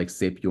animals like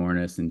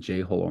Sapiornis and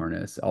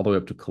Jehornis, all the way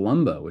up to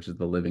Columba, which is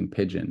the living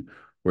pigeon,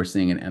 we're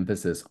seeing an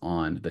emphasis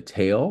on the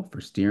tail for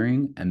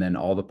steering and then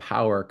all the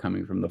power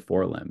coming from the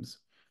forelimbs.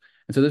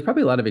 And so there's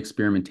probably a lot of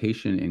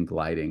experimentation in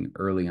gliding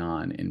early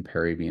on in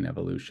paravian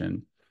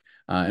evolution.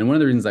 And one of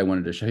the reasons I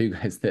wanted to show you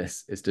guys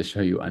this is to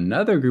show you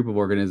another group of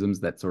organisms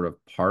that's sort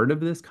of part of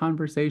this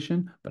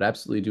conversation, but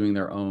absolutely doing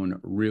their own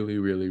really,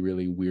 really,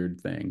 really weird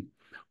thing.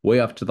 Way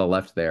off to the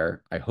left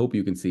there, I hope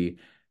you can see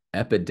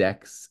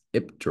Epidex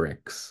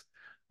ipteryx,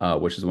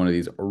 which is one of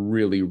these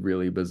really,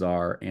 really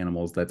bizarre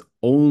animals that's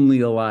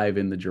only alive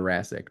in the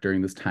Jurassic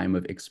during this time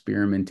of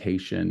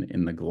experimentation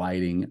in the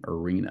gliding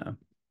arena.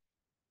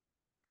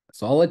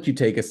 So I'll let you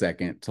take a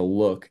second to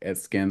look at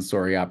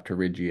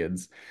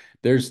Scansoriopterygiids.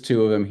 There's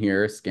two of them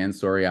here,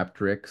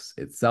 Scansoriopteryx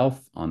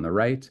itself on the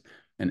right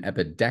and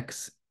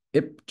Epidex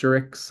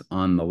ipteryx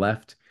on the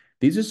left.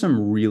 These are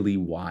some really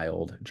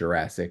wild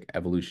Jurassic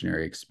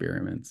evolutionary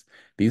experiments.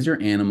 These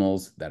are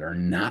animals that are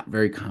not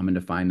very common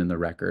to find in the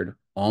record.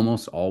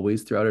 Almost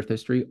always throughout Earth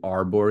history,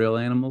 arboreal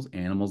animals,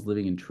 animals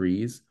living in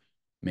trees,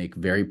 make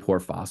very poor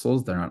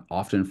fossils. They're not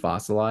often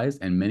fossilized,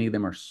 and many of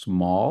them are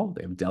small.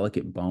 They have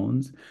delicate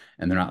bones,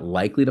 and they're not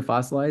likely to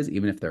fossilize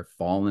even if they're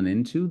fallen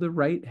into the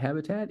right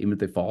habitat, even if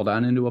they fall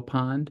down into a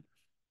pond.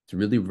 It's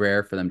really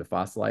rare for them to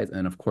fossilize.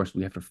 And of course,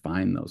 we have to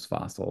find those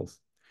fossils.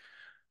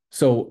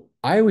 So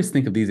I always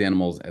think of these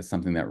animals as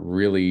something that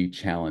really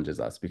challenges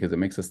us because it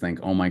makes us think,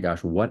 oh my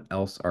gosh, what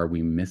else are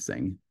we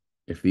missing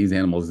if these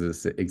animals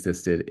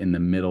existed in the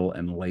middle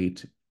and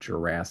late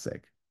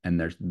Jurassic and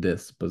they're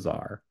this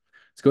bizarre?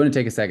 Let's go ahead and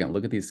take a second,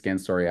 look at these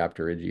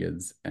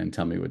Scansoriopterygiids and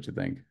tell me what you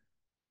think.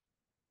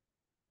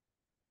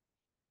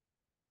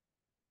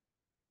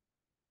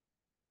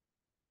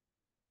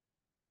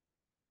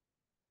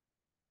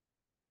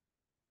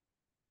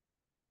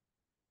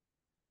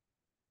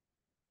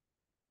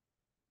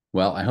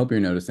 Well, I hope you're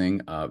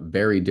noticing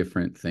very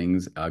different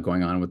things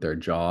going on with their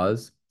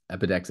jaws.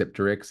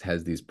 Epidexipteryx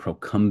has these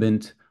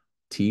procumbent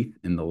teeth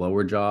in the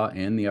lower jaw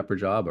and the upper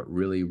jaw, but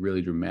really,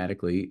 really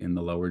dramatically in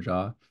the lower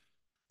jaw.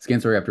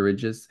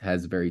 Scansoriopterygius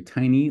has very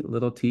tiny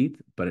little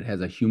teeth, but it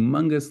has a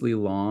humongously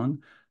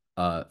long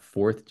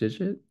fourth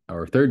digit,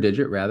 or third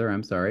digit rather,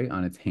 I'm sorry,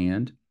 on its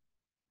hand.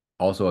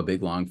 Also a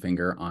big long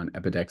finger on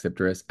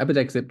Epidexipterus.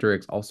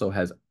 Epidexipteryx also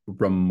has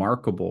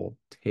remarkable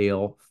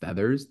tail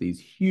feathers, these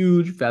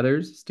huge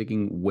feathers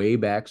sticking way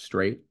back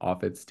straight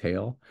off its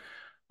tail.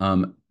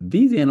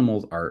 These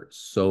animals are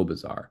so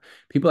bizarre.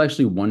 People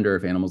actually wonder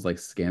if animals like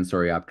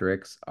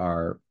Scansoriopteryx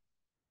are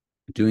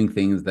doing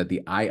things that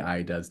the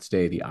eye does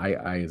today. The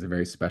eye is a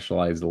very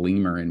specialized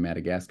lemur in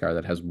Madagascar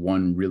that has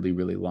one really,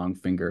 really long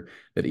finger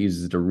that it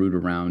uses to root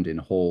around in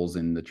holes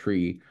in the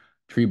tree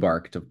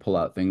bark to pull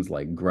out things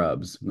like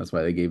grubs. That's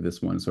why they gave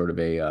this one sort of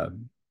a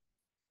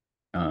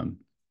um,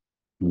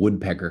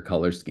 woodpecker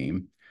color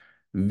scheme.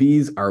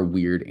 These are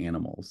weird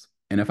animals.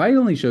 And if I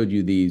only showed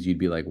you these, you'd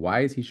be like,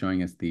 why is he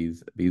showing us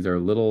these? These are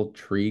little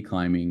tree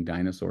climbing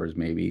dinosaurs,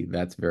 maybe.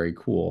 That's very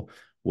cool.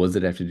 What does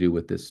it have to do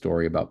with this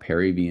story about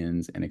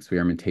perivians and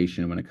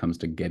experimentation when it comes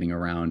to getting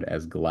around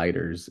as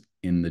gliders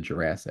in the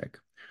Jurassic?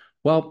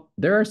 Well,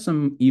 there are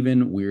some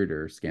even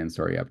weirder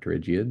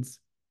Scansoriopterygiids.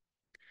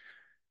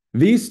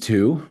 These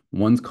two,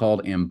 one's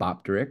called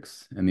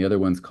Ambopteryx and the other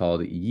one's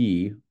called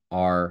Yi,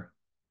 are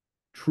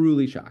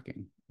truly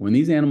shocking. When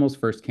these animals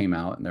first came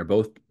out, and they're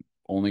both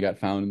only got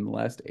found in the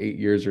last 8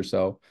 years or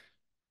so,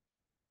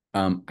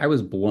 I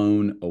was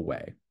blown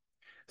away.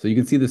 So you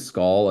can see the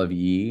skull of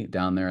Yi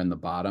down there in the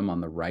bottom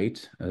on the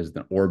right. There's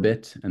the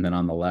orbit, and then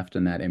on the left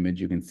in that image,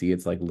 you can see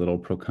it's like little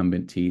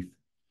procumbent teeth.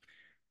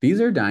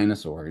 These are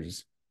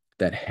dinosaurs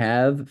that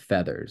have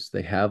feathers.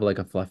 They have like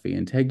a fluffy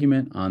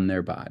integument on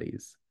their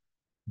bodies,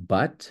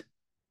 but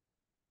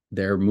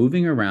they're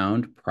moving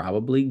around,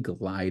 probably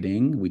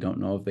gliding. We don't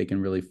know if they can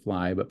really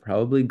fly, but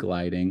probably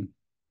gliding,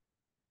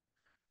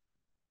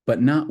 but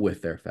not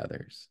with their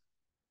feathers.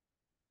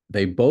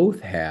 They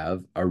both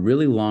have a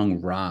really long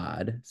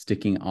rod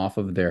sticking off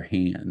of their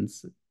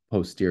hands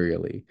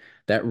posteriorly.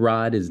 That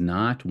rod is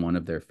not one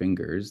of their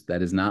fingers.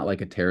 That is not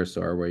like a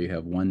pterosaur where you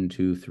have one,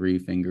 two, three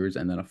fingers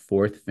and then a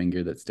fourth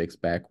finger that sticks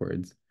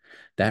backwards.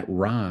 That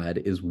rod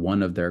is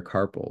one of their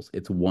carpals.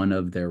 It's one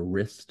of their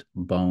wrist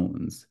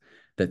bones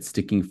that's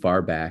sticking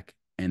far back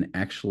and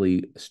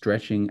actually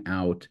stretching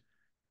out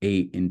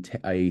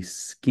a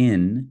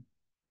skin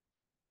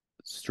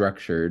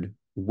structured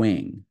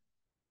wing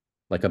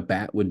like a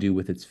bat would do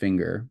with its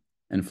finger.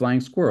 And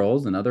flying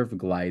squirrels and other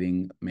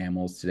gliding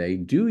mammals today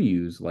do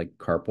use like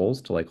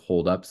carpals to like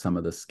hold up some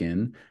of the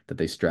skin that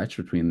they stretch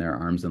between their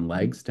arms and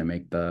legs to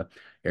make the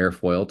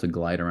airfoil to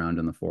glide around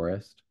in the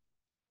forest.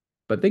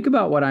 But think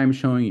about what I'm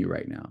showing you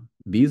right now.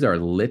 These are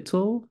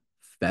little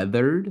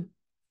feathered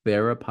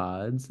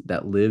theropods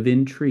that live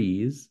in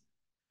trees,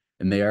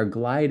 and they are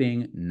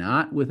gliding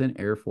not with an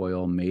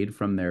airfoil made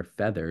from their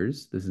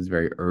feathers. This is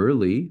very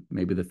early.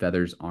 Maybe the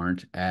feathers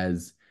aren't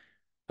as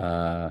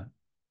uh,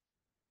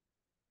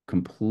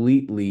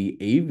 completely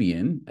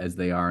avian as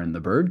they are in the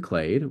bird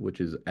clade, which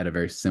is at a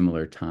very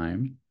similar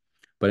time.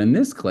 But in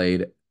this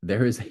clade,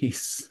 there is a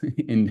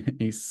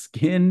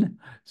skin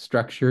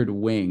structured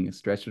wing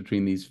stretched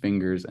between these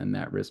fingers and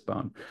that wrist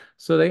bone.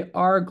 So they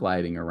are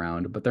gliding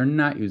around, but they're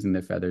not using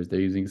their feathers. They're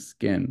using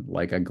skin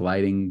like a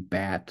gliding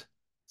bat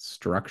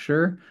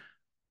structure.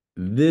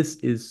 This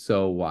is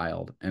so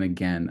wild. And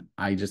again,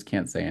 I just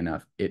can't say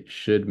enough. It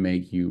should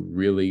make you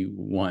really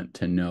want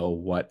to know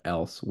what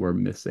else we're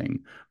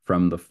missing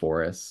from the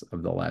forests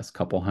of the last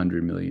couple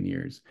 100 million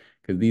years,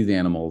 because these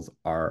animals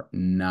are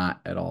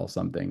not at all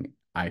something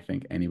I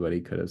think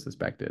anybody could have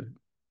suspected.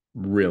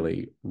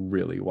 Really,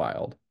 really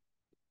wild.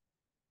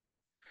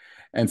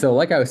 And so,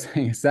 like I was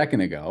saying a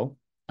second ago,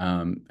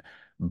 um,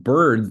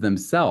 birds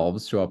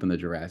themselves show up in the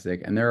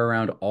Jurassic and they're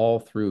around all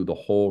through the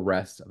whole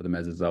rest of the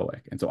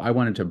Mesozoic. And so I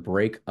wanted to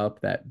break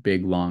up that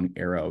big long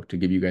arrow to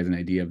give you guys an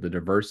idea of the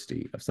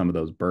diversity of some of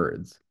those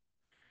birds.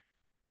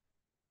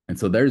 And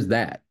so there's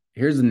that.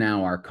 Here's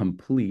now our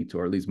complete,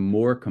 or at least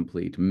more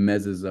complete,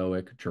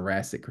 Mesozoic,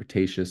 Jurassic,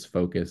 Cretaceous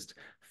focused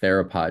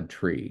theropod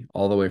tree,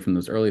 all the way from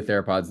those early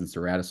theropods and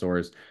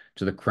ceratosaurs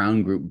to the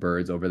crown group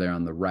birds over there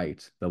on the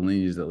right, the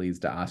lineage that leads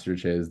to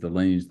ostriches, the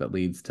lineage that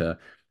leads to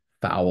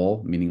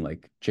fowl, meaning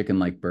like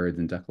chicken-like birds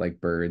and duck-like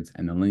birds,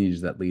 and the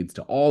lineage that leads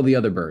to all the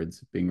other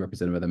birds being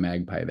represented by the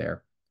magpie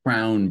there,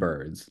 crown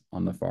birds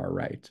on the far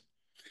right.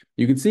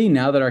 You can see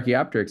now that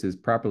Archaeopteryx is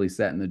properly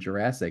set in the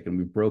Jurassic and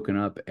we've broken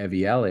up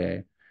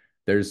Eviale,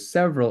 there's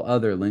several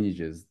other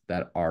lineages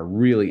that are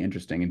really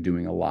interesting and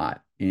doing a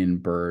lot in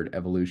bird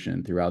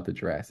evolution throughout the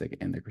Jurassic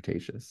and the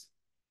Cretaceous.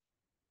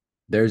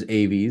 There's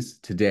aves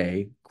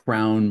today,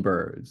 crown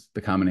birds,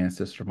 the common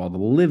ancestor of all the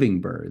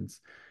living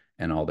birds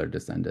and all their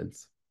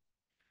descendants.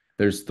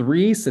 There's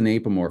three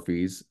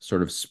synapomorphies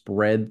sort of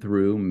spread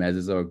through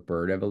Mesozoic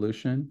bird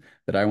evolution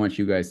that I want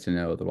you guys to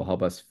know that will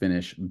help us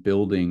finish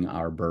building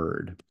our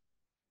bird.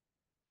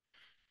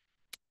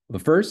 The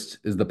first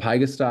is the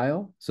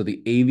pygostyle. So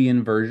the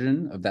avian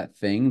version of that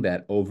thing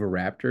that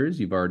oviraptors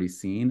you've already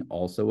seen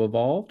also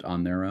evolved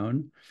on their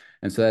own.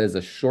 And so that is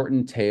a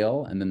shortened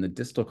tail, and then the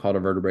distal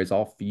caudal vertebrae is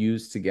all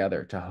fused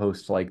together to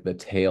host like the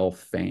tail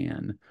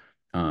fan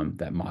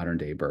that modern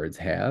day birds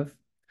have.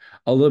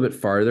 A little bit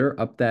farther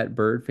up that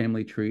bird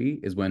family tree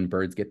is when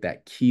birds get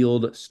that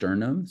keeled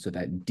sternum. So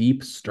that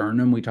deep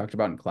sternum we talked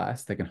about in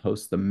class that can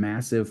host the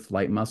massive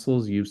flight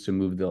muscles used to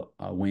move the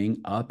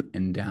wing up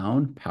and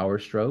down, power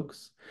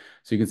strokes.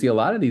 So you can see a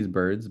lot of these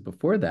birds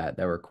before that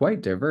were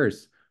quite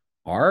diverse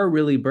are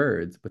really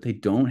birds, but they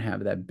don't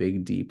have that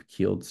big, deep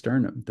keeled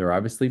sternum. They're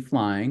obviously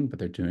flying, but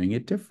they're doing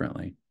it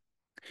differently.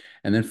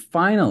 And then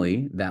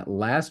finally, that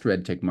last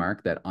red tick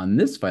mark that on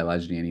this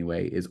phylogeny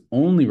anyway is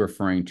only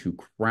referring to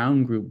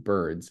crown group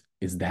birds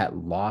is that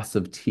loss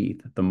of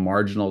teeth, the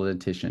marginal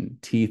dentition,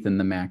 teeth in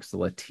the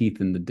maxilla,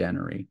 teeth in the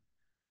dentary.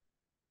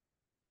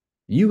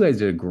 You guys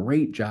did a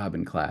great job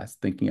in class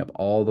thinking up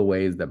all the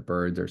ways that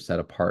birds are set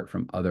apart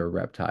from other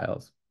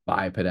reptiles.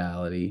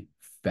 Bipedality,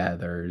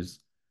 feathers,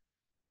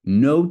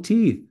 no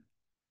teeth.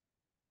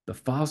 The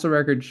fossil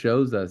record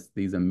shows us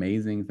these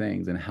amazing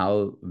things and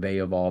how they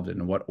evolved and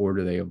in what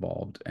order they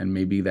evolved. And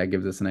maybe that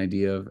gives us an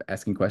idea of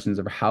asking questions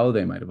of how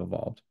they might have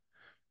evolved.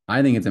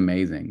 I think it's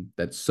amazing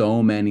that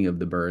so many of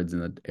the birds in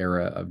the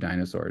era of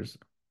dinosaurs,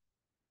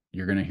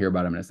 you're going to hear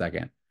about them in a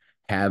second,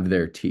 have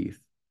their teeth.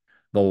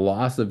 The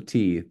loss of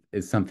teeth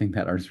is something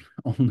that is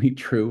only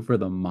true for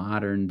the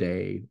modern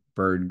day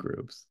bird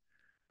groups.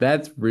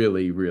 That's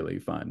really, really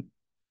fun.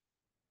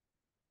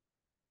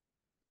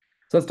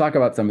 So let's talk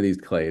about some of these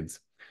clades.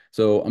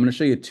 So I'm going to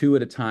show you two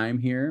at a time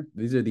here.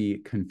 These are the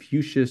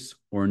Confucius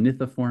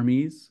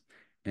ornithiformes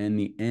and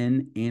the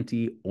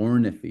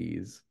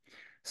N-Antiornithes.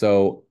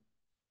 So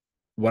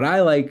what I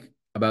like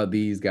about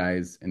these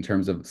guys in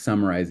terms of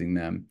summarizing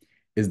them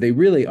is they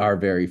really are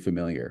very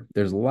familiar.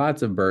 There's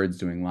lots of birds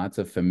doing lots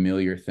of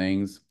familiar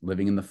things,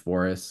 living in the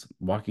forests,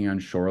 walking on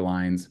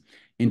shorelines,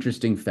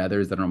 interesting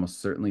feathers that are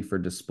almost certainly for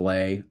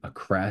display, a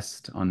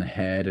crest on the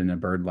head and a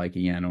bird like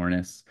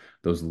Eanornis,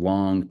 those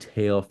long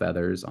tail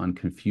feathers on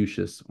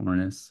Confucius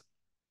ornis.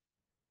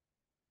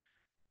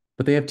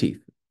 But they have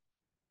teeth.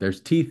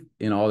 There's teeth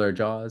in all their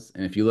jaws,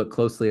 and if you look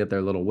closely at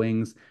their little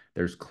wings,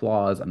 there's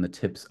claws on the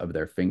tips of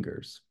their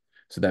fingers.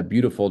 So that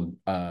beautiful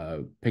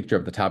picture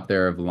up the top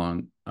there of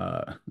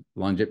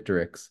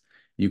Longipteryx,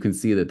 you can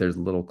see that there's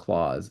little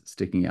claws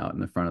sticking out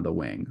in the front of the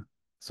wing.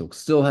 So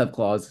still have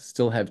claws,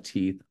 still have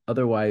teeth,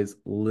 otherwise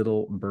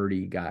little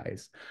birdie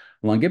guys.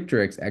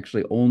 Longipteryx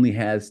actually only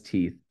has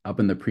teeth up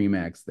in the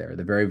premax there,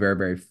 the very, very,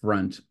 very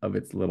front of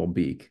its little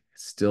beak,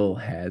 still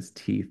has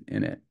teeth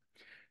in it.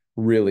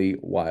 Really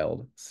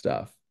wild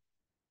stuff.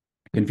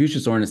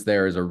 Confucius ornis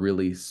there is a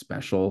really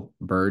special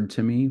bird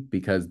to me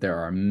because there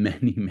are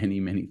many, many,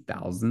 many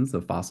thousands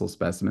of fossil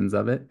specimens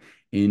of it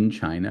in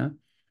China,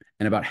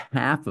 and about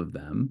half of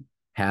them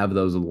have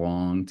those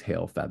long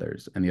tail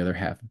feathers and the other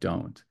half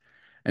don't.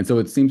 And so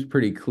it seems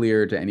pretty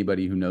clear to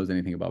anybody who knows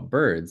anything about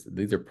birds,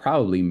 these are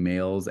probably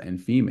males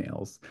and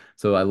females.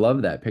 So I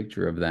love that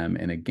picture of them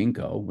in a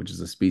ginkgo, which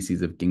is a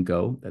species of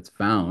ginkgo that's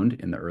found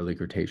in the early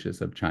Cretaceous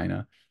of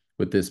China,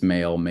 with this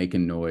male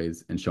making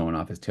noise and showing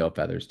off his tail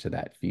feathers to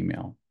that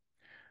female.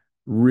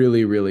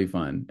 Really, really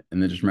fun.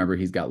 And then just remember,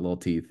 he's got little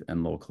teeth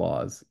and little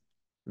claws.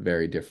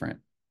 Very different.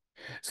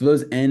 So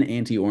those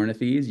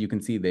N-antiornithes, you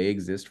can see they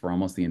exist for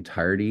almost the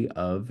entirety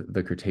of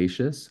the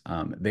Cretaceous.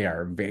 They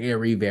are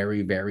very,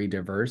 very, very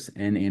diverse.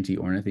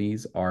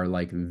 N-antiornithes are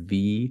like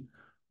the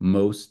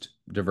most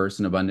diverse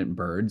and abundant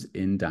birds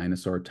in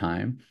dinosaur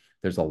time.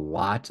 There's a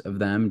lot of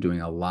them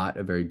doing a lot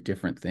of very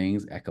different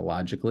things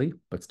ecologically,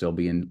 but still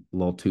being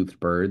little-toothed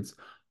birds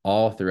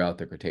all throughout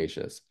the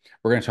Cretaceous.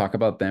 We're going to talk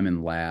about them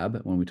in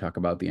lab when we talk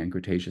about the end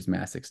Cretaceous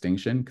mass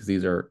extinction, because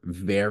these are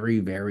very,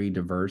 very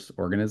diverse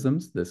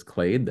organisms. This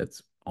clade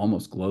that's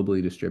almost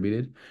globally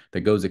distributed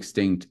that goes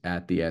extinct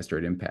at the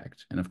asteroid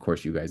impact. And of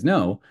course, you guys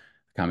know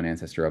the common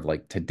ancestor of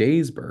like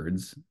today's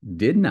birds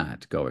did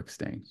not go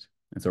extinct.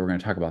 And so we're going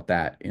to talk about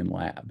that in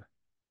lab.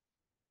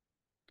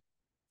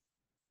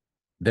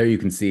 There you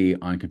can see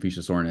on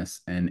Confuciusornis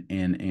and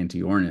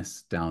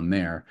Antiornis down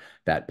there,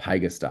 that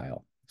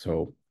pygostyle.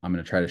 So I'm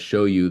going to try to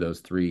show you those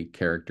three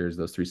characters,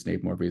 those three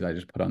snape morphes I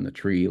just put on the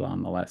tree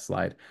on the last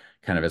slide,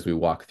 kind of as we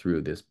walk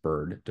through this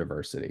bird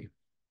diversity.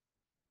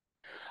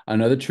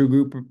 Another two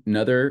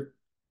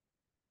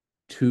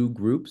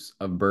groups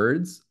of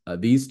birds.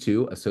 These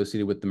two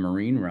associated with the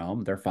marine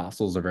realm. Their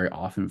fossils are very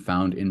often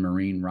found in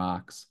marine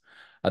rocks.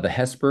 The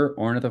Hesper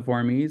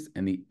ornithoformes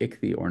and the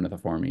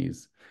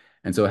Ichthyornithoformes.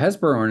 And so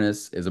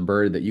Hesperornis is a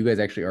bird that you guys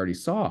actually already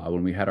saw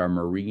when we had our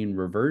marine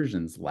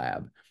reversions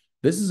lab.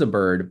 This is a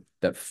bird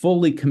that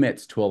fully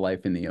commits to a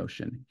life in the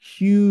ocean.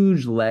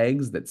 Huge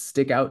legs that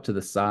stick out to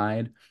the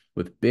side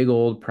with big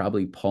old,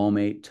 probably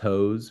palmate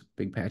toes,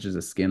 big patches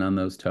of skin on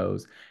those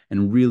toes,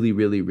 and really,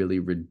 really, really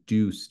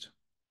reduced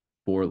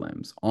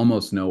forelimbs,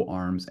 almost no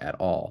arms at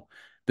all.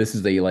 This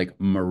is a like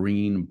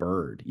marine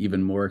bird,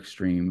 even more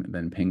extreme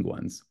than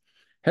penguins.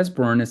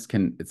 Hesperornis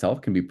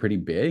can be pretty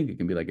big. It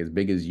can be like as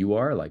big as you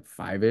are, like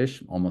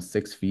 5-ish, almost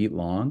 6 feet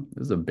long.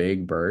 This is a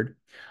big bird.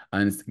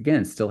 And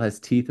again, still has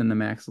teeth in the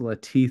maxilla,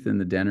 teeth in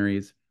the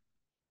dentaries,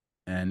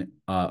 and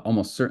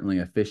almost certainly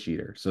a fish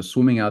eater. So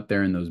swimming out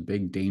there in those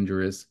big,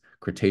 dangerous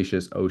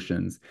Cretaceous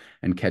oceans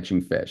and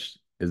catching fish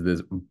is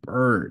this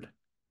bird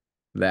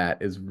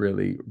that is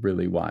really,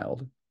 really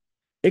wild.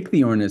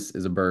 Ichthyornis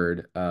is a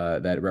bird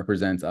that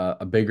represents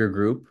a bigger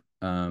group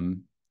that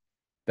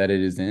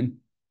it is in.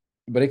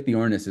 But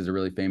Ichthyornis is a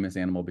really famous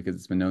animal because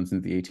it's been known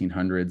since the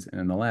 1800s. And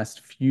in the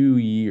last few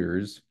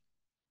years,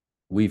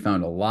 we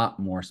found a lot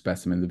more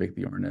specimens of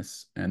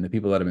Ichthyornis. And the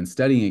people that have been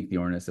studying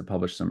Ichthyornis have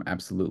published some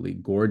absolutely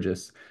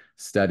gorgeous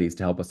studies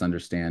to help us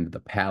understand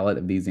the palate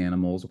of these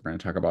animals. We're going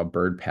to talk about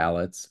bird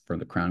palates from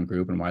the crown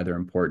group and why they're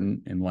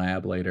important in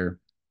lab later,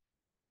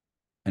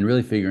 and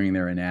really figuring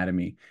their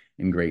anatomy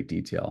in great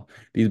detail.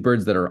 These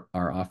birds that are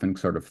often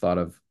sort of thought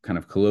of kind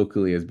of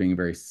colloquially as being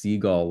very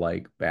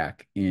seagull-like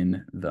back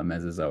in the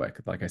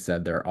Mesozoic. Like I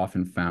said, they're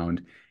often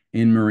found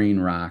in marine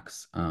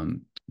rocks,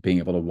 being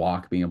able to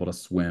walk, being able to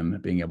swim,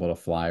 being able to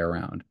fly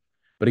around.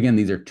 But again,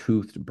 these are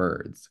toothed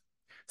birds.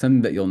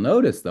 Something that you'll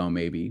notice, though,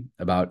 maybe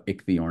about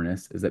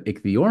Ichthyornis is that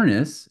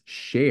Ichthyornis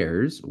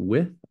shares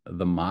with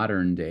the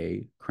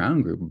modern-day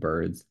crown group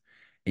birds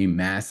a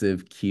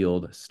massive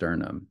keeled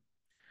sternum.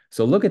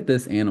 So look at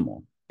this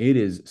animal. It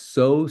is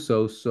so,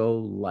 so, so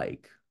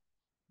like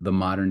the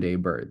modern day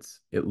birds.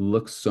 It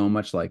looks so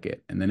much like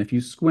it. And then if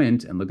you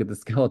squint and look at the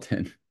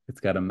skeleton, it's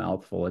got a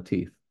mouthful of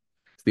teeth.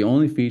 It's the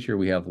only feature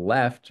we have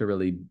left to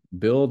really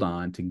build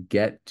on to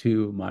get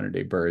to modern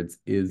day birds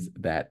is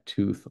that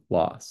tooth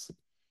loss.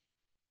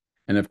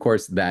 And of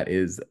course, that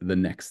is the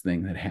next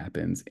thing that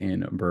happens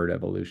in bird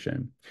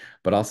evolution.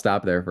 But I'll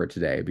stop there for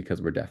today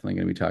because we're definitely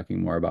going to be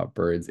talking more about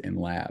birds in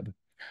lab.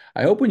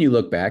 I hope when you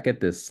look back at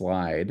this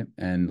slide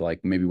and like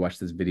maybe watch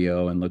this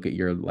video and look at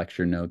your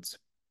lecture notes,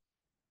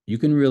 you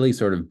can really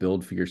sort of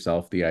build for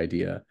yourself the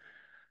idea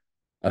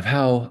of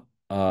how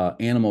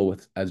animal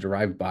with as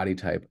derived body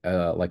type,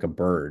 like a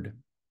bird,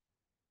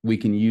 we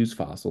can use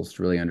fossils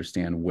to really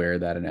understand where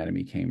that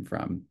anatomy came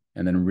from,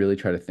 and then really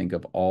try to think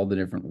of all the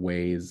different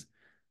ways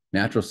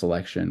natural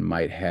selection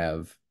might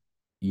have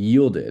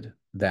yielded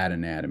that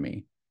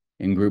anatomy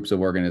in groups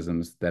of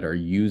organisms that are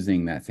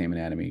using that same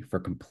anatomy for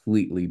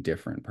completely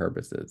different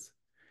purposes.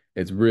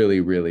 It's really,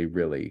 really,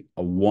 really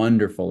a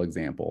wonderful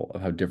example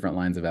of how different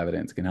lines of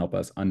evidence can help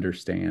us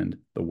understand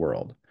the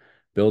world.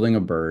 Building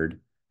a bird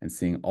and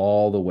seeing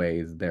all the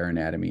ways their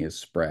anatomy is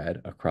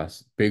spread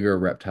across bigger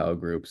reptile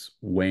groups,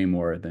 way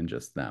more than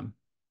just them.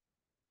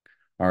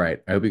 All right,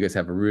 I hope you guys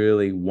have a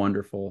really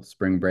wonderful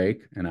spring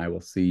break, and I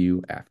will see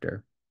you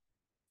after.